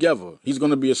get it together. He's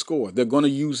going to be a scorer. They're going to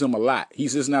use him a lot.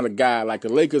 He's just not a guy like the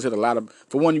Lakers had a lot of...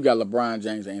 For one, you got LeBron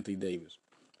James and Anthony Davis.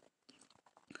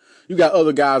 You got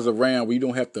other guys around where you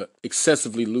don't have to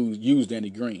excessively use Danny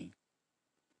Green.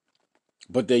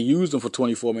 But they use him for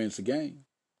 24 minutes a game.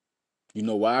 You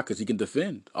know why? Because he can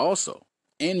defend also.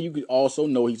 And you can also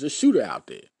know he's a shooter out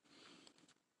there.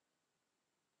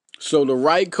 So the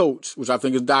right coach, which I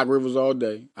think is Doc Rivers all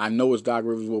day, I know it's Doc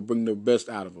Rivers, will bring the best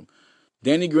out of him.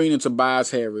 Danny Green and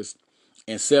Tobias Harris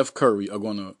and Seth Curry are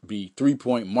going to be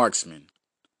three-point marksmen.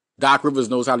 Doc Rivers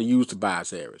knows how to use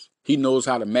Tobias Harris. He knows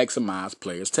how to maximize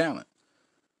players' talent.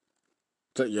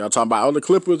 So y'all talking about all the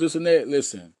Clippers, this and that?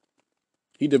 Listen,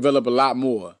 he developed a lot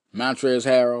more. Montrezl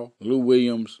Harrell, Lou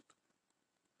Williams.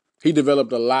 He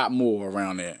developed a lot more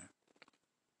around there.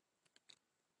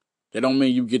 That don't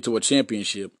mean you get to a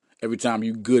championship every time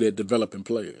you're good at developing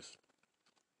players.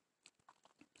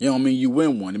 It don't mean you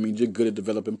win one. It means you're good at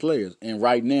developing players. And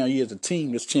right now, he has a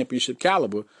team that's championship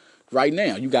caliber. Right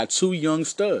now, you got two young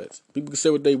studs. People can say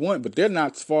what they want, but they're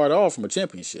not far at all from a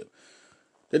championship.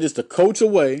 They're just a coach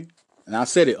away, and I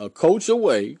said it, a coach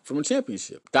away from a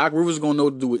championship. Doc Rivers is going to know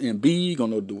what to do with Embiid, going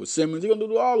to know what to do with Simmons. He's going to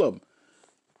do all of them.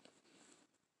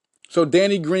 So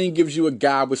Danny Green gives you a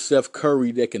guy with Seth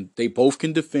Curry that they both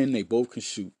can defend, they both can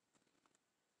shoot.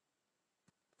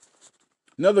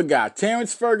 Another guy,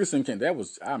 Terrence Ferguson,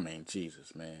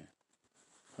 Jesus, man.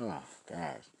 Oh,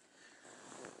 gosh.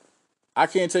 I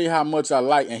can't tell you how much I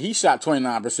like, and he shot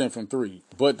 29% from three.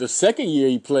 But the second year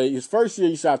he played, his first year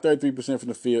he shot 33% from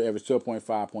the field, averaged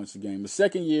 12.5 points a game. The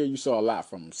second year you saw a lot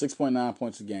from him, 6.9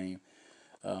 points a game,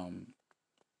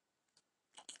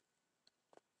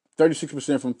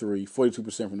 36% from three,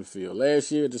 42% from the field.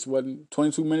 Last year, just wasn't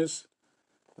 22 minutes,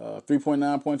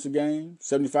 3.9 points a game,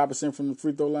 75% from the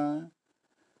free throw line,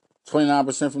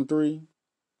 29% from three,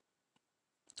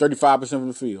 35% from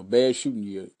the field. Bad shooting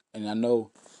year. And I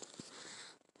know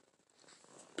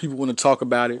people want to talk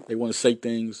about it. They want to say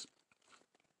things.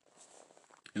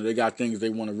 They got things they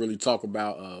want to really talk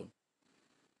about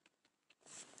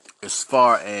as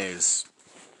far as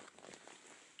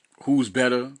who's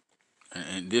better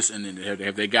and this and then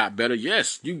have they got better?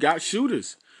 Yes, you got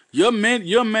shooters. Your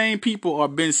main people are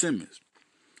Ben Simmons.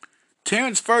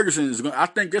 Terrence Ferguson is going. I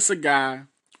think that's a guy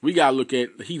we gotta look at.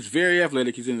 He's very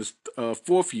athletic. He's in his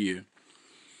fourth year.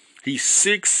 He's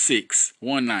 6'6",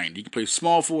 190. He can play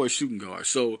small forward, shooting guard.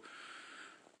 So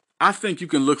I think you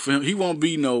can look for him. He won't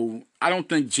be I don't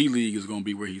think G League is going to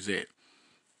be where he's at.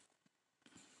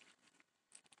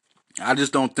 I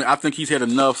just don't think. I think he's had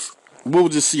enough. We'll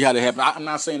just see how that happens. I'm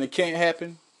not saying it can't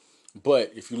happen,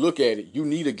 but if you look at it, you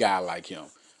need a guy like him.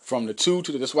 From the two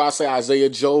to that's why I say Isaiah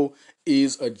Joe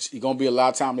is going to be a lot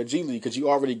of time in the G League because you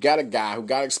already got a guy who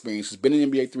got experience, who's been in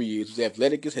the NBA 3 years, who's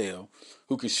athletic as hell,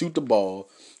 who can shoot the ball.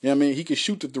 You know what I mean? He can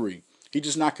shoot the three. He's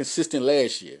just not consistent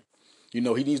last year. He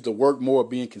needs to work more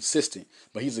being consistent.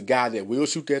 But he's a guy that will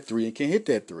shoot that three and can hit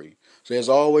that three. So it's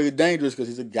always dangerous because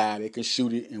he's a guy that can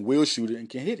shoot it and will shoot it and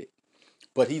can hit it.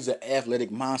 But he's an athletic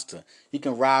monster. He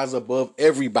can rise above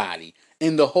everybody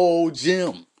in the whole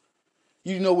gym.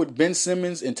 You know what Ben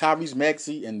Simmons and Tyrese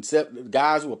Maxey and Seth,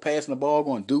 guys who are passing the ball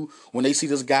going to do when they see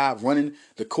this guy running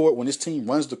the court, when this team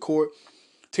runs the court?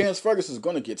 Terrence Ferguson is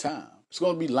going to get time. It's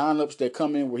going to be lineups that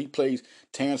come in where he plays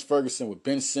Terrence Ferguson with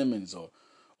Ben Simmons or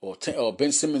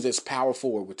Ben Simmons as power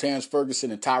forward with Terrence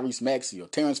Ferguson and Tyrese Maxey or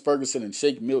Terrence Ferguson and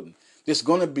Shake Milton. There's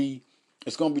going to be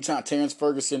It's going to be time Terrence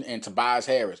Ferguson and Tobias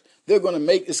Harris. It's going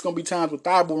to be times where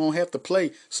Thibault don't have to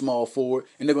play small forward,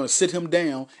 and they're going to sit him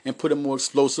down and put a more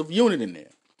explosive unit in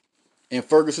there. And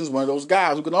Ferguson's one of those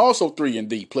guys who can also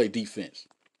 3-and-D, play defense.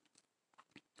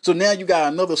 So now you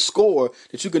got another scorer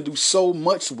that you can do so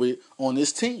much with on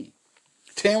this team.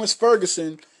 Terrence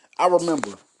Ferguson, I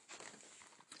remember.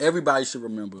 Everybody should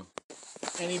remember.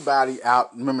 Anybody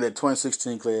out, remember that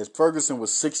 2016 class, Ferguson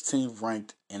was 16th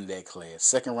ranked in that class.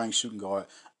 Second ranked shooting guard.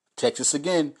 Texas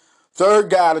again. Third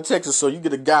guy to Texas, so you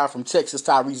get a guy from Texas,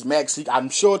 Tyrese Maxey. I'm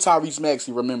sure Tyrese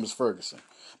Maxey remembers Ferguson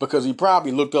because he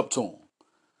probably looked up to him.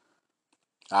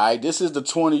 All right, this is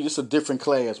a different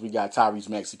class we got Tyrese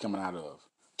Maxey coming out of.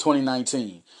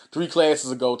 2019. 3 classes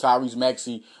ago, Tyrese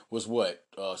Maxey was what?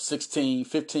 16,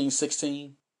 15,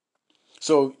 16?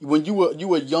 So when you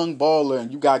a young baller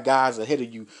and you got guys ahead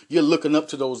of you, you're looking up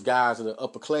to those guys that are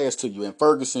upper class to you. And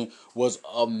Ferguson was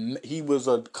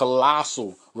a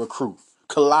colossal recruit.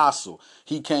 Colossal.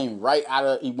 He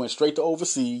went straight to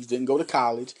overseas, didn't go to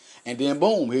college, and then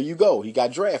boom, here you go. He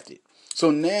got drafted.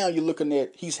 So now you're looking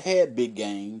at he's had big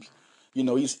games. You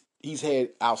know, he's had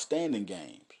outstanding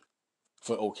games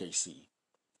for OKC.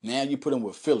 Now you put him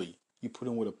with Philly. You put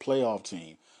him with a playoff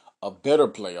team, a better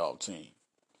playoff team.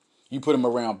 You put him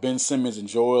around Ben Simmons and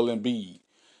Joel Embiid.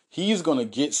 He's going to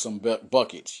get some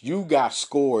buckets. You got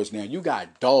scores now. You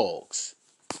got dogs.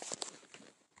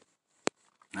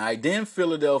 All right, then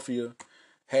Philadelphia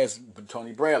has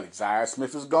Tony Bradley. Zaire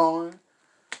Smith is gone.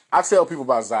 I tell people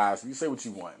about Zaire. You say what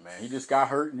you want, man. He just got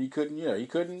hurt and he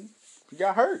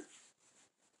got hurt.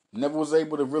 Never was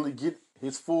able to really get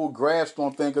his full grasp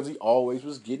on things because he always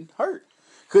was getting hurt.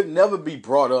 Could never be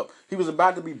brought up. He was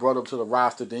about to be brought up to the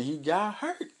roster, then he got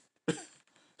hurt.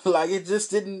 Like, it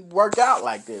just didn't work out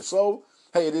like that. So,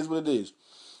 hey, it is what it is.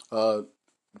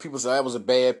 People say that was a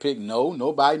bad pick. No,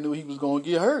 nobody knew he was going to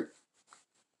get hurt.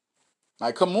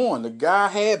 Like, come on. The guy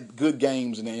had good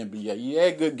games in the NBA. He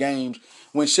had good games.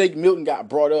 When Shake Milton got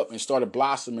brought up and started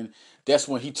blossoming, that's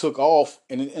when he took off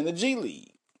in the G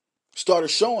League. Started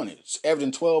showing it.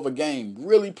 Averaging 12 a game.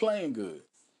 Really playing good.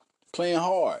 Playing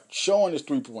hard. Showing his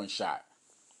three-point shot.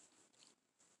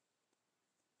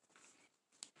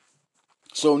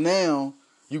 So now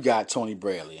you got Tony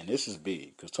Bradley, and this is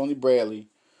big because Tony Bradley,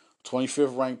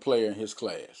 25th ranked player in his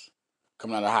class,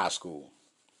 coming out of high school.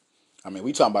 I mean,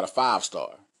 we talking about a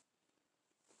 5-star.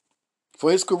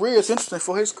 For his career, it's interesting.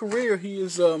 For his career, he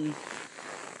is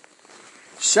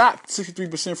shot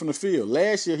 63% from the field.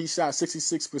 Last year, he shot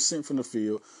 66% from the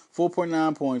field,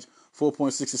 4.9 points,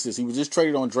 4.6 assists. He was just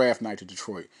traded on draft night to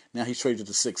Detroit. Now he's traded to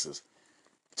the Sixers.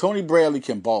 Tony Bradley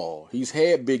can ball. He's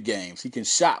had big games. He can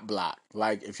shot block.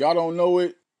 Like, if y'all don't know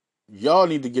it, y'all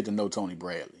need to get to know Tony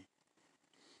Bradley.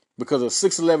 Because a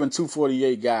 6'11",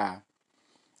 248 guy,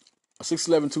 a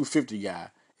 6'11", 250 guy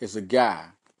is a guy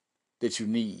that you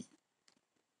need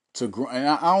to grow. And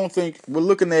I don't think we're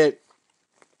looking at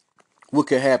what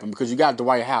could happen because you got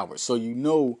Dwight Howard. So you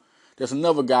know there's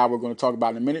another guy we're going to talk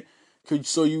about in a minute.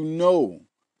 So you know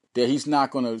that he's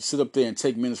not going to sit up there and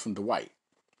take minutes from Dwight.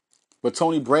 But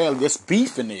Tony Bradley, that's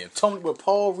beef in there. With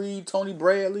Paul Reed, Tony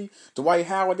Bradley, Dwight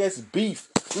Howard, that's beef.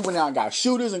 We went out and got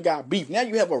shooters and got beef. Now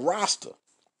you have a roster.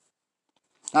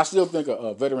 I still think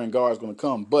a veteran guard is going to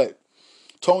come, but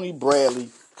Tony Bradley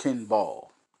can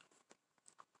ball.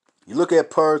 You look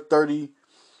at per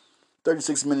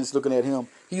 36 minutes looking at him,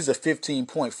 he's a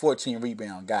 15-point,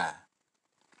 14-rebound guy.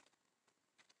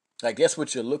 Like, that's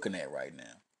what you're looking at right now.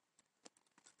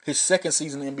 His second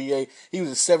season in the NBA, he was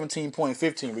a 17-point,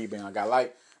 15-rebound guy.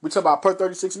 Like, we talk about per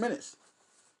 36 minutes.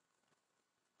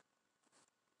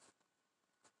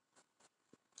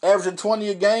 Averaging 20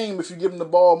 a game if you give him the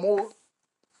ball more.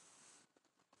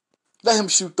 Let him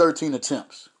shoot 13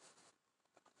 attempts.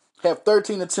 Have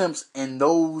 13 attempts in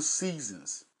those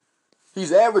seasons.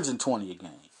 He's averaging 20 a game.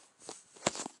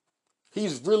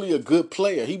 He's really a good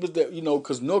player. He was that,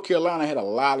 because North Carolina had a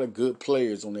lot of good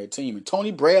players on their team, and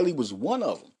Tony Bradley was one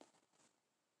of them.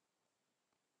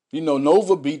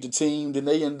 Nova beat the team. Then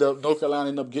North Carolina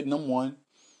ended up getting them one.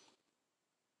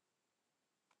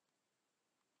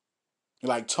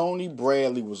 Like, Tony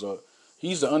Bradley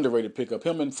he's the underrated pickup.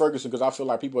 Him and Ferguson, because I feel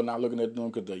like people are not looking at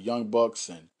them because they're young bucks,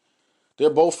 and they're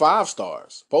both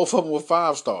 5-stars. Both of them were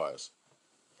 5-stars.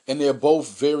 And they're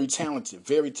both very talented.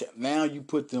 Now you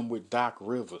put them with Doc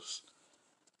Rivers.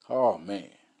 Oh, man.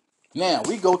 Now,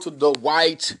 we go to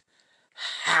Dwight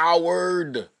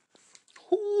Howard.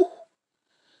 Whew.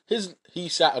 He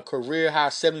shot a career high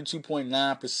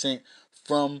 72.9%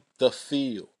 from the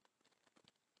field.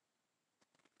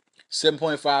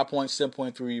 7.5 points,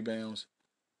 7.3 rebounds,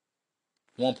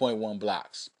 1.1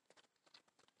 blocks.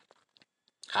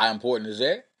 How important is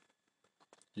that?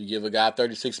 You give a guy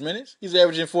 36 minutes, he's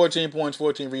averaging 14 points,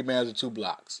 14 rebounds, and 2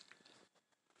 blocks.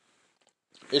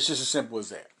 It's just as simple as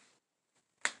that.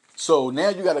 So now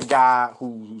you got a guy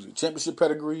who's a championship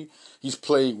pedigree. He's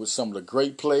played with some of the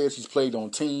great players. He's played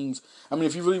on teams. I mean,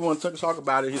 if you really want to talk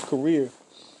about it, his career,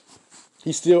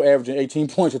 he's still averaging 18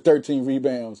 points and 13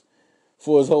 rebounds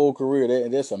for his whole career.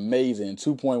 That's amazing.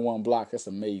 2.1 blocks, that's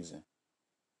amazing.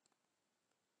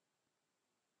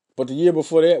 But the year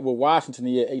before that, with Washington,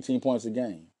 he had 18 points a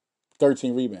game,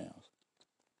 13 rebounds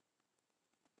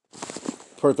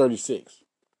per 36.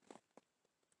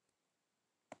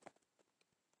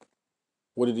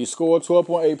 What did he score?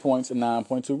 12.8 points and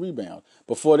 9.2 rebounds.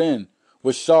 Before then,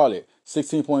 with Charlotte,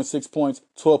 16.6 points,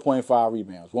 12.5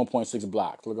 rebounds, 1.6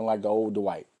 blocks, looking like the old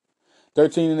Dwight.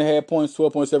 13.5 points,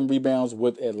 12.7 rebounds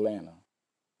with Atlanta.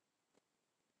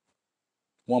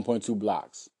 1.2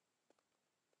 blocks.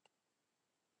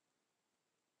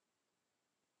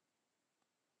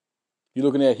 You're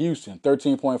looking at Houston,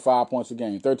 13.5 points a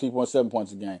game, 13.7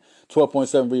 points a game,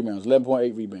 12.7 rebounds,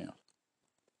 11.8 rebounds.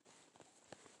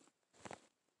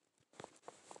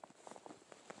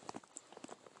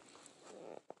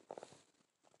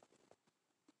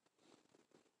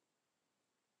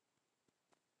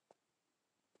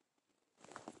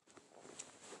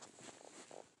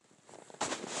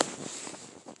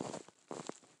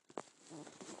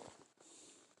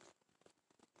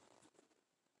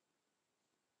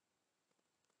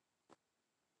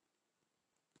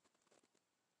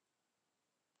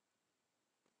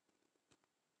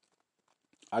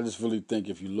 I just really think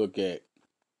if you look at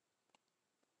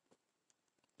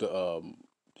the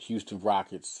Houston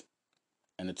Rockets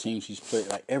and the teams he's played,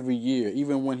 like every year,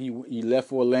 even when he left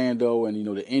for Orlando and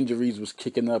the injuries was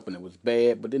kicking up and it was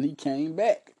bad, but then he came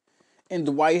back. And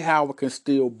Dwight Howard can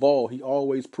still ball. He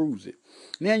always proves it.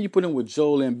 Now you put him with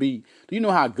Joel Embiid. Do you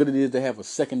know how good it is to have a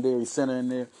secondary center in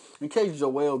there? In case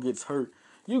Joel gets hurt,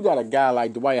 you got a guy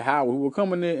like Dwight Howard who will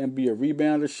come in there and be a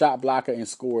rebounder, shot blocker, and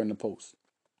score in the post.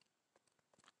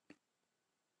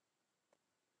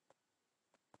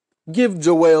 Give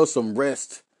Joel some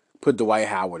rest. Put Dwight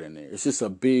Howard in there. It's just a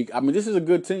big. I mean, this is a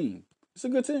good team. It's a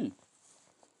good team.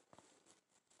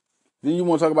 Then you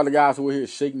want to talk about the guys who are here: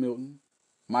 Shake Milton,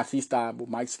 Maxey,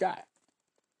 Mike Scott.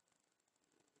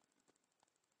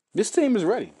 This team is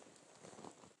ready.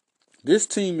 This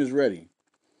team is ready.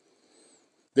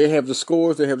 They have the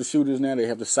scores. They have the shooters now. They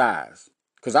have the size.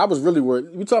 Because I was really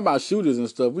worried. We talking about shooters and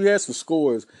stuff. We had some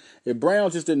scores. If Brown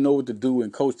just didn't know what to do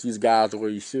and coach these guys the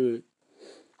way he should,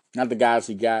 not the guys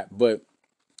he got, but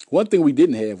one thing we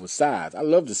didn't have was size. I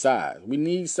love the size. We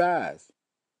need size.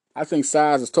 I think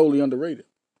size is totally underrated.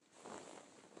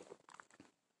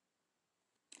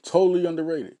 Totally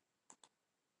underrated.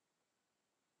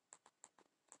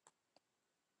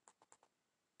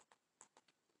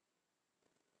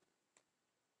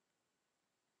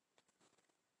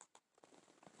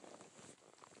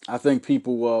 I think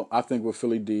people. I think what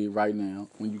Philly did right now,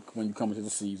 when you come into the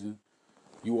season,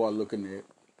 you are looking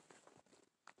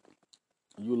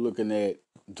at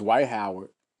Dwight Howard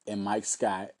and Mike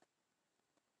Scott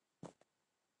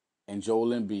and Joel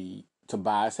Embiid,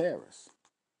 Tobias Harris,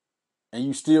 and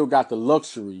you still got the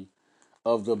luxury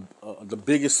of the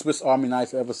biggest Swiss Army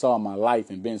knife I ever saw in my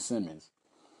life in Ben Simmons,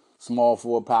 small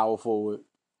forward, power forward,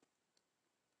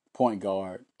 point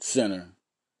guard, center.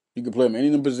 You can play him in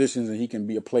any of the positions, and he can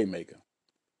be a playmaker.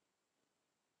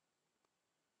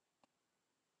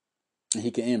 And he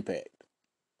can impact.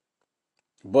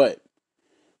 But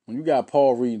when you got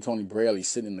Paul Reed and Tony Bradley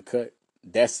sitting in the cut,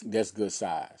 that's good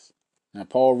size. Now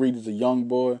Paul Reed is a young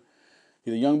boy.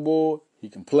 He's a young boy. He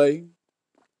can play,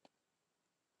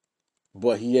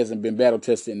 but he hasn't been battle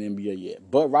tested in the NBA yet.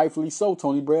 But rightfully so,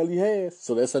 Tony Bradley has.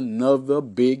 So that's another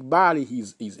big body.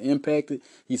 He's impacted.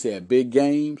 He's had big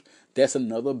games. That's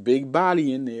another big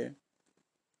body in there.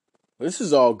 This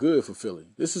is all good for Philly.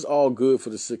 This is all good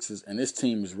for the Sixers, and this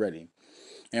team is ready.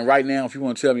 And right now, if you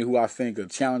want to tell me who I think are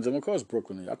challenging, of course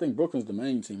Brooklyn is. I think Brooklyn's the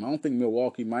main team. I don't think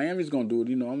Milwaukee. Miami's going to do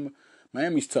it.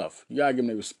 Miami's tough. You got to give them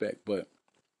their respect. But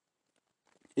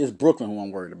it's Brooklyn who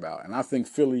I'm worried about. And I think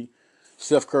Philly,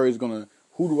 Seth Curry is going to.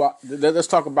 Let's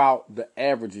talk about the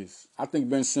averages. I think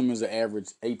Ben Simmons will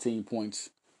average 18 points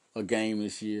a game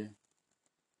this year.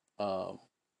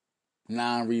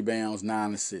 9 rebounds,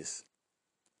 9 assists.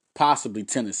 Possibly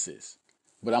 10 assists.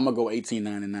 But I'm going to go 18,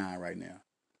 9, and 9 right now.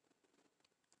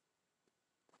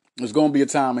 There's going to be a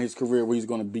time in his career where he's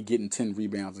going to be getting 10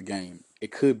 rebounds a game.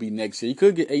 It could be next year. He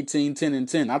could get 18, 10, and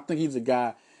 10. I think he's a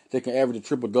guy that can average a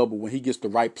triple-double when he gets the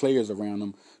right players around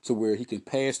him to where he can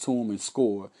pass to him and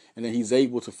score, and then he's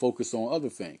able to focus on other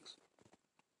things.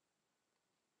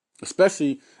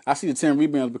 Especially, I see the 10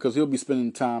 rebounds because he'll be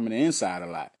spending time in the inside a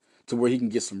lot to where he can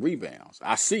get some rebounds.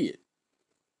 I see it.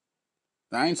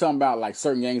 Now, I ain't talking about like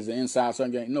certain games the inside,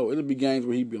 certain games. No, it'll be games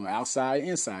where he be on outside,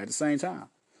 inside at the same time.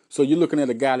 So you're looking at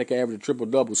a guy that can average a triple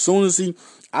double. As soon as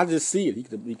I just see it.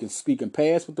 He can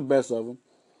pass with the best of them.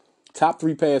 Top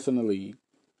 3 pass in the league.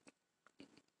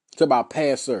 It's about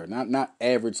passer, not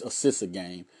average assist a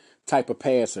game. Type of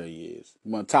passer he is.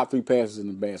 One of the top 3 passers in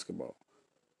the basketball.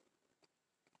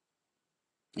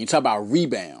 You talk about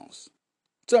rebounds.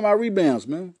 Talking about rebounds,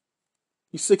 man.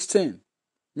 He's 6'10".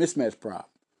 Mismatch prop.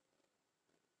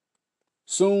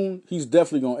 Soon, he's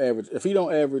definitely gonna average. If he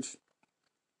don't average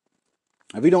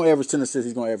 10 assists,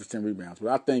 he's gonna average 10 rebounds. But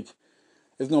I think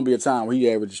there's gonna be a time where he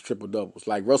averages triple doubles.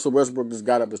 Like Russell Westbrook just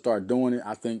got up to start doing it.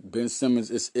 I think Ben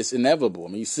Simmons it's inevitable. I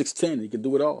mean, he's 6'10". He can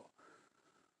do it all.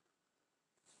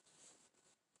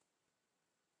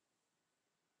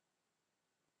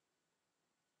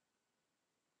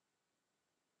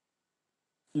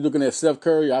 You looking at Seth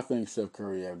Curry? I think Seth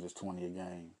Curry averages 20 a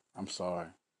game. I'm sorry.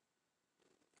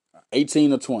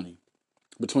 18 or 20.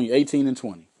 Between 18 and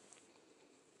 20.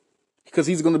 Because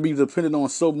he's going to be dependent on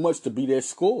so much to be that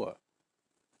scorer.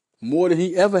 More than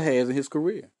he ever has in his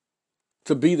career.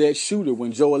 To be that shooter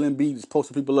when Joel Embiid is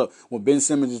posting people up. When Ben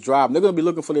Simmons is driving. They're going to be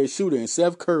looking for that shooter. And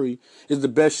Seth Curry is the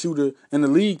best shooter in the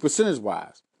league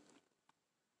percentage-wise.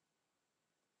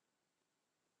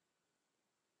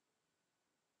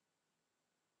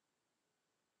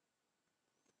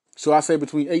 So I say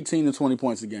between 18 and 20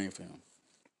 points a game for him.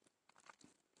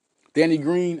 Danny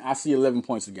Green, I see 11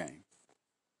 points a game.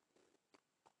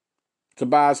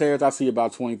 Tobias Harris, I see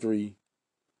about 23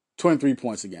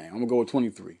 points a game. I'm going to go with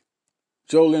 23.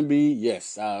 Joel Embiid,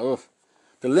 yes. The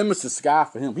limit's the sky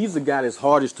for him. He's the guy that's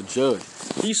hardest to judge.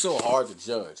 He's so hard to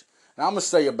judge. And I'm going to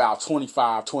say about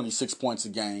 25, 26 points a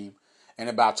game and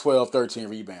about 12, 13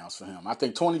 rebounds for him. I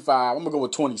think 25, I'm going to go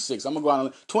with 26. I'm going to go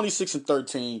on 26 and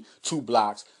 13, 2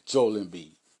 blocks, Joel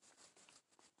Embiid.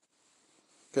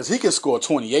 Because he can score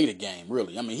 28 a game,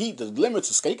 really. I mean, the limit's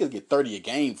the sky. He can get 30 a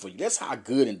game for you. That's how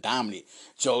good and dominant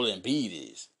Joel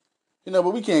Embiid is. But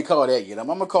we can't call that yet. I'm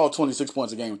going to call 26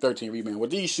 points a game and 13 rebounds. With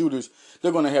these shooters,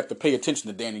 they're going to have to pay attention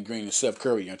to Danny Green and Seth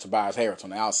Curry and Tobias Harris on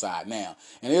the outside now.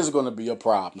 And it's going to be a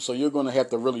problem. So you're going to have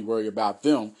to really worry about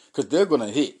them because they're going to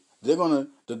hit. They're going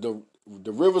to,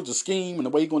 the Rivers, the scheme, and the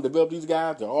way he's going to develop these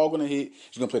guys, they're all going to hit.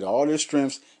 He's going to play to all their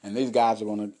strengths, and these guys are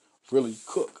going to really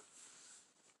cook.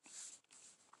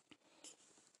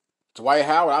 Dwight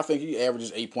Howard, I think he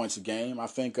averages 8 points a game. I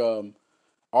think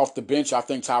off the bench, I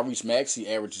think Tyrese Maxey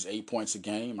averages 8 points a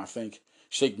game. I think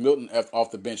Shake Milton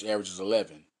off the bench averages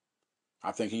 11.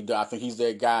 I think he's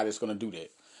that guy that's going to do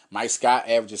that. Mike Scott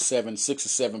averages 6 or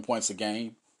 7 points a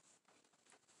game.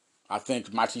 I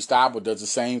think Maxey Stabile does the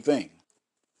same thing.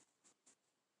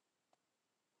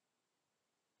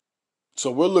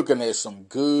 So we're looking at some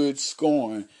good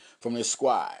scoring from this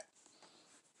squad.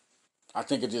 I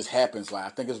think it just happens. I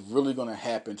think it's really going to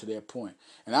happen to that point.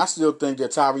 And I still think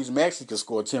that Tyrese Maxey can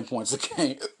score 10 points a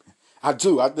game. I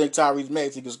do. I think Tyrese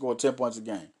Maxey can score 10 points a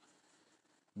game.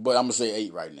 But I'm going to say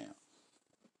 8 right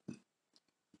now.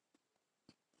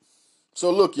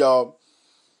 So look, y'all.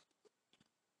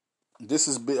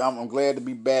 I'm glad to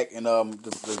be back and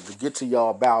to get to y'all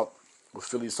about what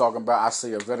Philly's talking about. I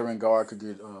say a veteran guard could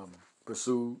get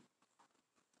pursued.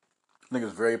 I think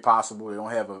it's very possible. They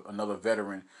don't have another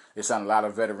veteran. They signed a lot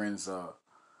of veterans.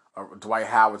 Dwight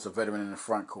Howard's a veteran in the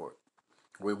front court.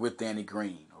 We're with Danny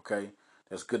Green, okay?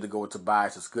 That's good to go with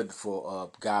Tobias. It's good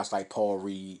for guys like Paul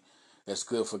Reed. That's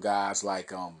good for guys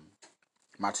like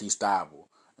Maxey Stabile.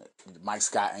 Mike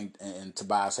Scott and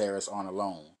Tobias Harris aren't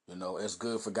alone. It's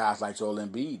good for guys like Joel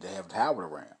Embiid to have Howard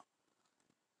around.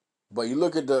 But you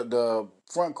look at the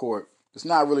front court, it's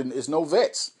no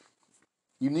vets.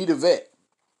 You need a vet.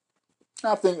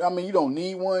 You don't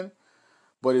need one,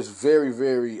 but it's very,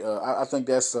 very, I think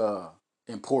that's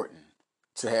important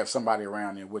to have somebody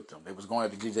around there with them. They was going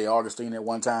to DJ Augustine at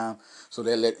one time, so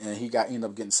and he ended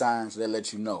up getting signed, so that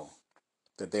lets you know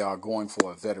that they are going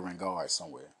for a veteran guard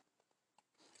somewhere.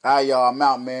 All right, y'all, I'm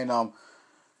out, man.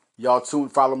 Y'all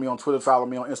follow me on Twitter, follow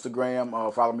me on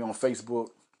Instagram, follow me on Facebook.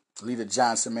 Leader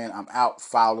Johnson, man, I'm out.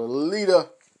 Follow the leader.